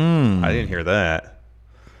 I didn't hear that.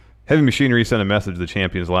 Heavy Machinery sent a message to the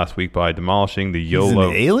champions last week by demolishing the YOLO...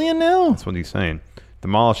 He's an alien now? That's what he's saying.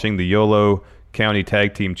 Demolishing the YOLO County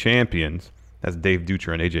Tag Team Champions. That's Dave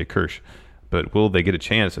Dutra and AJ Kirsch. But will they get a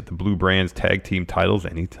chance at the Blue Brands tag team titles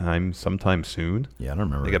sometime soon? Yeah, I don't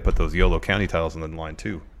remember. They got to put those YOLO County titles on the line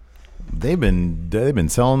too. They've been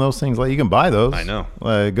selling those things. Like, you can buy those. I know.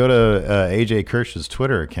 Go to AJ Kirsch's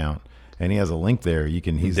Twitter account, and he has a link there. Dave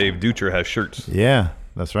Dutra has shirts. Yeah,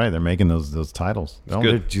 that's right. They're making those titles.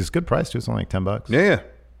 They're just good price too. It's only like $10.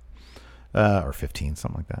 Yeah. Or 15,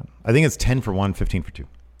 something like that. I think it's 10 for 1, 15 for 2,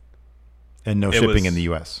 and no shipping in the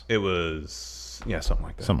U.S. It was something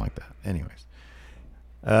like that. Something like that. Anyways.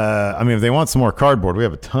 I mean, if they want some more cardboard, we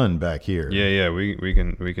have a ton back here. Yeah, we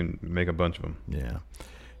can make a bunch of them. Yeah.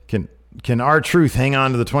 Can R-Truth hang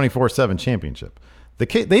on to the 24/7 championship?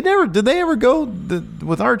 Did they ever go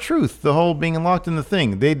with R-Truth, the whole being locked in the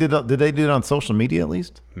thing? Did they do it on social media at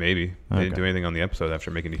least? Maybe. They didn't do anything on the episode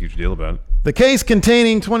after making a huge deal about it. The case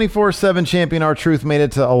containing 24/7 champion R-Truth made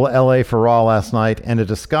it to LA for Raw last night, and a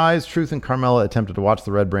disguised Truth and Carmella attempted to watch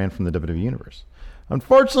the red brand from the WWE Universe.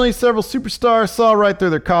 Unfortunately, several superstars saw right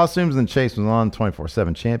through their costumes, and Chase was on.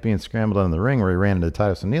 24/7 champion scrambled out of the ring where he ran into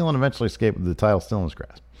Titus O'Neil and eventually escaped with the title still in his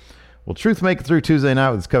grasp. Will Truth make it through Tuesday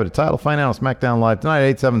night with his coveted title? Find out on SmackDown Live tonight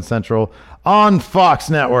at 8/7 Central on Fox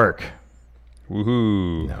Network.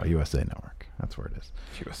 Woohoo! No, USA Network. That's where it is.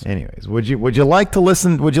 USA. Anyways, would you like to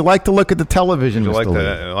listen? Would you like to look at the television, Would you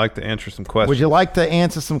Mr. like to answer some questions? Would you like to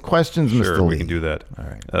answer some questions, Mr. Sure, Lee? we can do that. All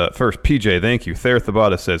right. First, PJ, thank you. Thayer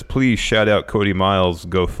Thabata says, please shout out Cody Miles'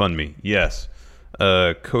 GoFundMe. Yes.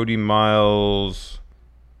 Cody Miles'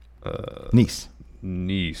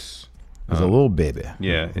 niece. As a little baby.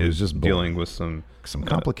 Yeah, who was just dealing with some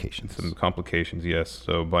complications. Some complications, yes.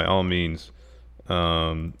 So by all means,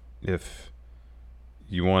 if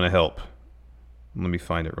you want to help, let me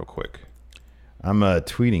find it real quick. I'm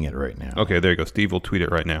tweeting it right now. Okay, there you go. Steve will tweet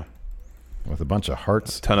it right now. With a bunch of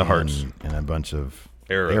hearts. A ton of hearts. And a bunch of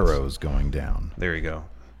arrows going down. There you go.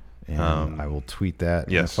 And I will tweet that.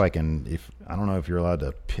 Yes. I don't know if you're allowed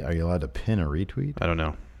to. Are you allowed to pin a retweet? I don't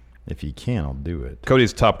know. If you can, I'll do it.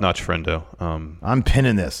 Cody's top-notch friendo. I'm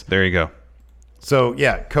pinning this. There you go. So,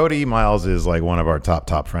 yeah, Cody Miles is like one of our top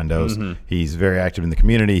friendos. Mm-hmm. He's very active in the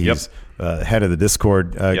community. He's head of the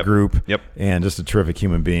Discord group. Yep. And just a terrific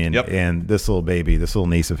human being. Yep. And this little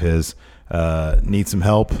niece of his needs some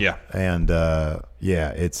help. Yeah. And,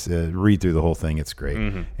 it's read through the whole thing. It's great.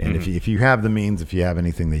 Mm-hmm. And if you have the means, if you have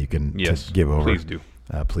anything that you can give over. Please do.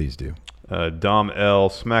 Please do. Dom L.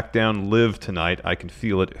 SmackDown live tonight. I can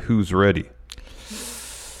feel it. Who's ready?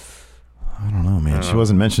 I don't know, man. She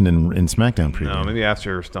wasn't mentioned in SmackDown preview. No, maybe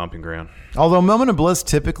after Stomping Ground. Although Moment of Bliss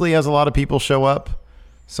typically has a lot of people show up,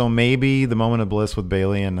 so maybe the Moment of Bliss with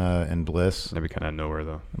Bayley and Bliss. That'd be kind of nowhere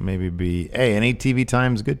though. Maybe any TV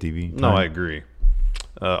time is good TV time. No, I agree.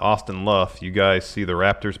 Austin Luff, you guys see the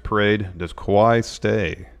Raptors parade? Does Kawhi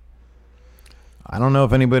stay? I don't know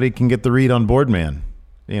if anybody can get the read on Boardman.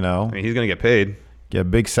 You know, I mean, he's gonna get paid. Get a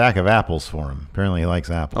big sack of apples for him. Apparently, he likes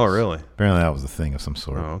apples. Oh, really? Apparently, that was a thing of some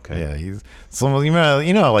sort. Oh, okay. Yeah, he's some. You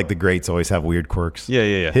know, like the greats always have weird quirks.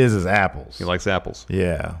 Yeah. His is apples. He likes apples.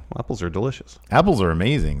 Yeah, well, apples are delicious. Apples are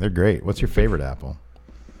amazing. They're great. What's your favorite apple?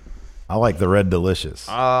 I like the Red Delicious.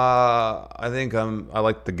 I think I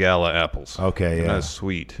like the Gala apples. Okay, They're yeah. not as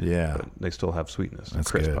sweet. Yeah, but they still have sweetness. That's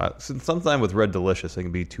crisp. good. Sometimes with Red Delicious, they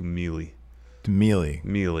can be too mealy.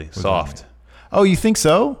 Mealy, soft. Oh, you think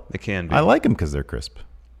so? They can be. I like them because they're crisp.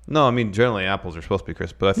 No, I mean generally apples are supposed to be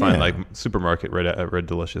crisp, but I find like supermarket Red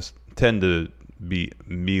Delicious tend to be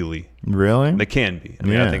mealy. Really? They can be. I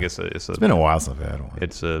mean, I think it's been a while since I've had one.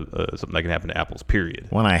 It's something that can happen to apples. Period.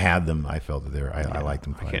 When I had them, I felt that I liked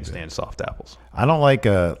them. I can't stand soft apples. I don't like.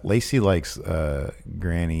 Lacey likes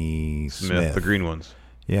Granny Smith, the green ones.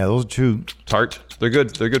 Yeah, those are too tart. They're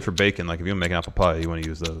good. They're good for bacon. Like if you want to make an apple pie, you want to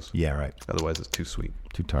use those. Yeah, right. Otherwise, it's too sweet.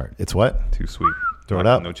 Too tart. It's what? Too sweet. Throw it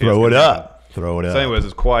up. No Throw it up. Throw it up. So, anyways,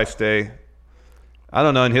 it's Kawhi stay. I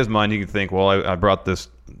don't know. In his mind, he could think, well, I brought this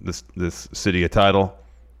city a title.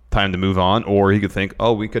 Time to move on. Or he could think,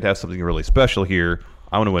 oh, we could have something really special here.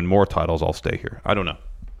 I want to win more titles. I'll stay here. I don't know.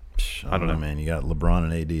 I don't know, man. You got LeBron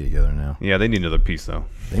and AD together now. Yeah, they need another piece, though.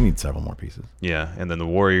 They need several more pieces. Yeah, and then the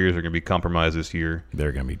Warriors are going to be compromised this year.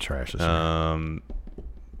 They're going to be trash this year.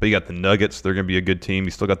 But you got the Nuggets. They're going to be a good team.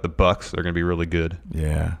 You still got the Bucks. They're going to be really good.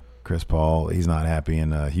 Yeah. Chris Paul, he's not happy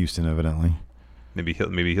in Houston, evidently. Maybe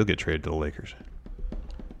he'll get traded to the Lakers.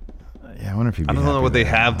 Yeah, I wonder if he'd be I don't know happy what they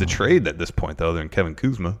there. have to trade at this point, though, other than Kevin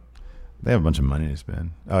Kuzma. They have a bunch of money to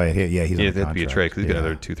spend. Oh, yeah, he's on it'd have to be a trade because he's got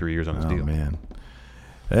another 2-3 years on his deal. Oh, man.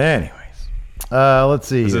 Anyways, let's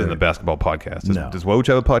see. This isn't a basketball podcast. No. Does Woj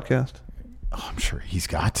have a podcast? Oh, I'm sure he's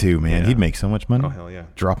got to, man. Yeah. He'd make so much money. Oh, hell yeah.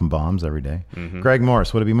 Dropping bombs every day. Greg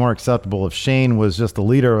Morris, would it be more acceptable if Shane was just the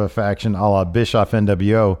leader of a faction a la Bischoff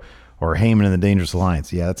NWO or Heyman in the Dangerous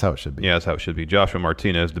Alliance? Yeah, that's how it should be. Yeah, that's how it should be. Joshua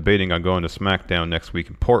Martinez debating on going to SmackDown next week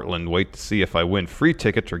in Portland. Wait to see if I win free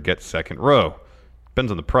tickets or get second row.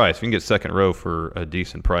 Depends on the price. If you can get second row for a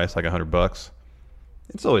decent price, like $100,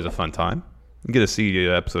 it's always a fun time. You get to see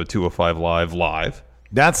episode 205 live.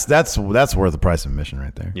 That's worth the price of admission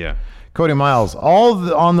right there. Yeah. Cody Miles,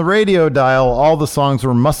 on the radio dial, all the songs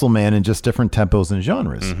were Muscle Man in just different tempos and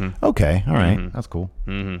genres. Okay, all right, that's cool.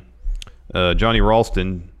 Johnny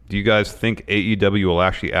Ralston, do you guys think AEW will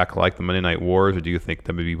actually act like the Monday Night Wars, or do you think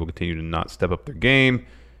WWE will continue to not step up their game?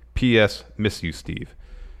 P.S. Miss you, Steve.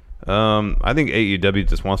 I think AEW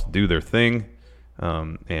just wants to do their thing,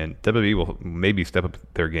 and WWE will maybe step up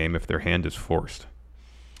their game if their hand is forced.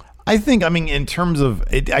 I think, in terms of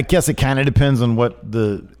it, I guess it kind of depends on what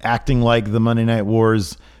the acting like the Monday Night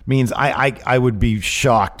Wars means. I would be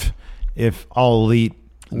shocked if All Elite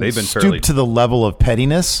stooped to the level of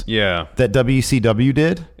pettiness that WCW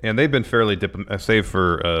did. And they've been fairly save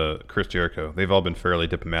for Chris Jericho. They've all been fairly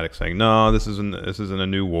diplomatic, saying, no, this isn't a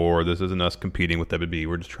new war. This isn't us competing with WWE.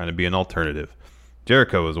 We're just trying to be an alternative.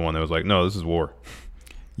 Jericho was the one that was like, no, this is war.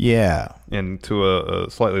 Yeah. And to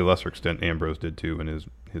a slightly lesser extent, Ambrose did too in his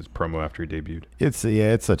promo after he debuted.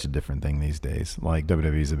 It's such a different thing these days. Like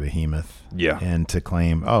WWE's a behemoth. Yeah. And to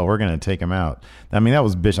claim, oh, we're going to take him out. That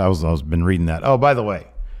was I was been reading that. Oh, by the way,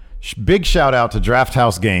 big shout out to Draft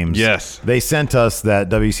House Games. Yes. They sent us that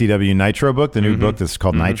WCW Nitro book, the new book that's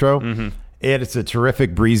called Nitro. It's a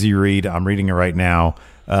terrific breezy read. I'm reading it right now.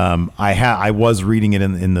 I was reading it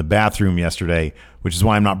in the bathroom yesterday, which is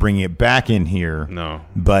why I'm not bringing it back in here. No.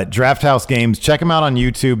 But Draft House Games, check them out on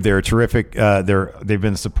YouTube. They're terrific. They've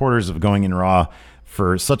been supporters of Going in Raw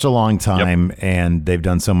for such a long time, and they've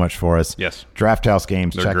done so much for us. Yes. Draft House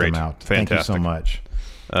Games, They're check great. them out. Fantastic. Thank you so much.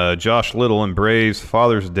 Josh Little and Bray's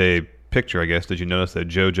Father's Day picture, I guess. Did you notice that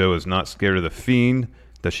JoJo is not scared of the Fiend?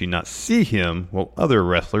 Does she not see him while other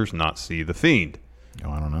wrestlers not see the Fiend?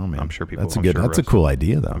 Oh, I don't know, man. I'm sure people. That's a cool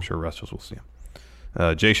idea, though. I'm sure wrestlers will see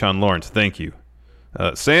him. Jay Sean Lawrence, thank you.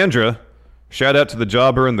 Sandra, shout out to the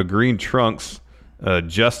jobber in the green trunks,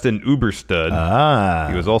 Justin Uberstud.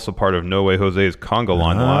 He was also part of No Way Jose's conga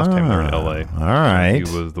line the last time they were in L.A. All right. He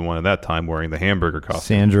was the one at that time wearing the hamburger costume.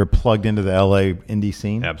 Sandra plugged into the L.A. indie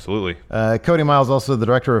scene. Absolutely. Cody Miles, also the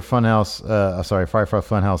director of Funhouse, Firefly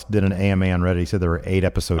Funhouse, did an AMA on Reddit. He said there were 8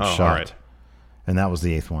 episodes shot. All right. And that was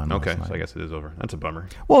the 8th one. Okay, so I guess it is over. That's a bummer.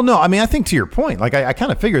 Well, no, I think to your point, like I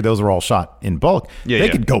kind of figured those were all shot in bulk. They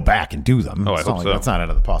could go back and do them. Oh, I hope so. That's not out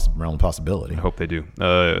of the realm of possibility. I hope they do.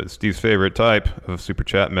 Steve's favorite type of super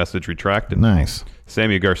chat message retracted. Nice.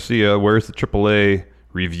 Sammy Garcia, where's the AAA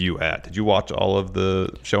review at? Did you watch all of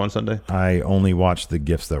the show on Sunday? I only watched the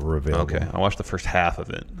GIFs that were available. Okay, I watched the first half of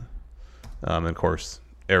it. And of course,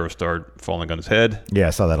 Aerostar falling on his head. Yeah, I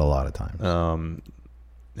saw that a lot of times.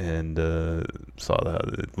 And saw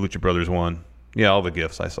the Lucha Brothers one. Yeah, all the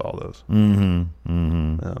gifts. I saw those.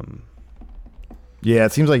 Yeah,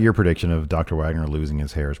 it seems like your prediction of Dr. Wagner losing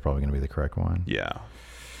his hair is probably going to be the correct one. Yeah.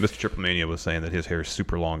 Mr. Triple Mania was saying that his hair is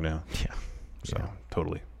super long now. Yeah. So,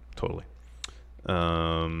 totally.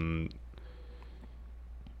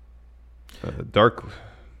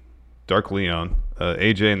 Dark Leon.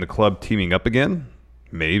 AJ and the club teaming up again?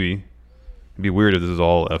 Maybe. It'd be weird if this is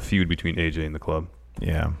all a feud between AJ and the club.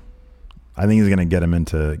 Yeah. I think he's going to get him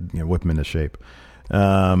whip him into shape.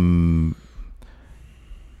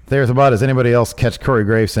 There's about, does anybody else catch Corey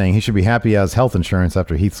Graves saying he should be happy he has health insurance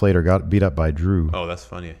after Heath Slater got beat up by Drew? Oh, that's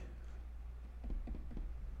funny.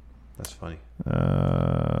 That's funny.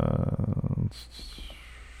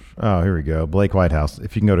 Oh, here we go. Blake Whitehouse.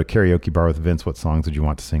 If you can go to a karaoke bar with Vince, what songs would you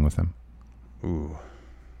want to sing with him? Ooh.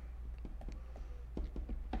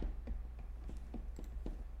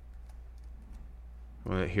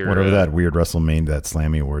 Whatever that weird WrestleMania, that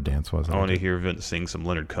Slammy Award dance was. I want to hear Vince sing some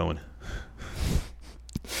Leonard Cohen.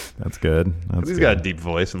 That's good. He's got a deep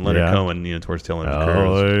voice, and Leonard Cohen, towards tail end of his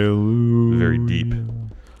career, was very deep.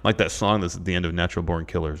 Like that song that's at the end of Natural Born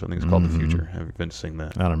Killers. I think it's called The Future. Have Vince sing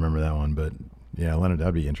that. I don't remember that one, but yeah, Leonard,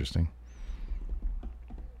 that'd be interesting.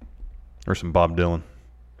 Or some Bob Dylan.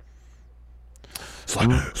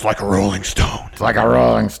 It's like a Rolling Stone. It's like a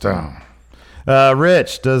Rolling Stone.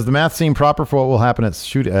 Rich, does the math seem proper for what will happen at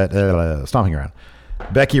Stomping Ground?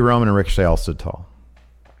 Becky, Roman, and Ricochet all stood tall.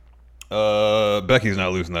 Becky's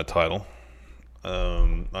not losing that title.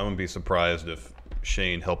 I wouldn't be surprised if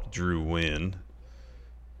Shane helped Drew win,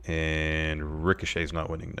 and Ricochet's not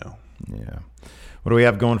winning now. Yeah. What do we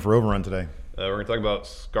have going for Overrun today? We're going to talk about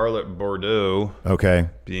Scarlett Bordeaux. Okay.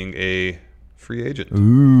 Being a free agent.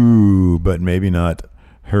 Ooh, but maybe not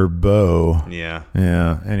her beau. Yeah.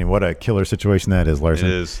 Yeah. Anyway, what a killer situation that is, Larson.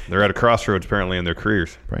 It is. They're at a crossroads, apparently, in their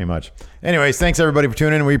careers. Pretty much. Anyways, thanks, everybody, for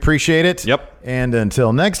tuning in. We appreciate it. Yep. And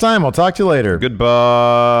until next time, I'll talk to you later.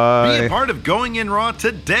 Goodbye. Be a part of Going In Raw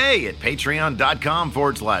today at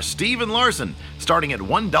patreon.com/Steven Larson. Starting at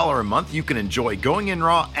 $1 a month, you can enjoy Going In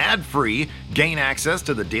Raw ad-free, gain access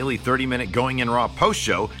to the daily 30-minute Going In Raw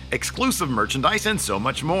post-show, exclusive merchandise, and so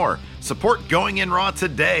much more. Support Going In Raw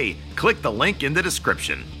today. Click the link in the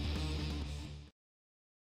description.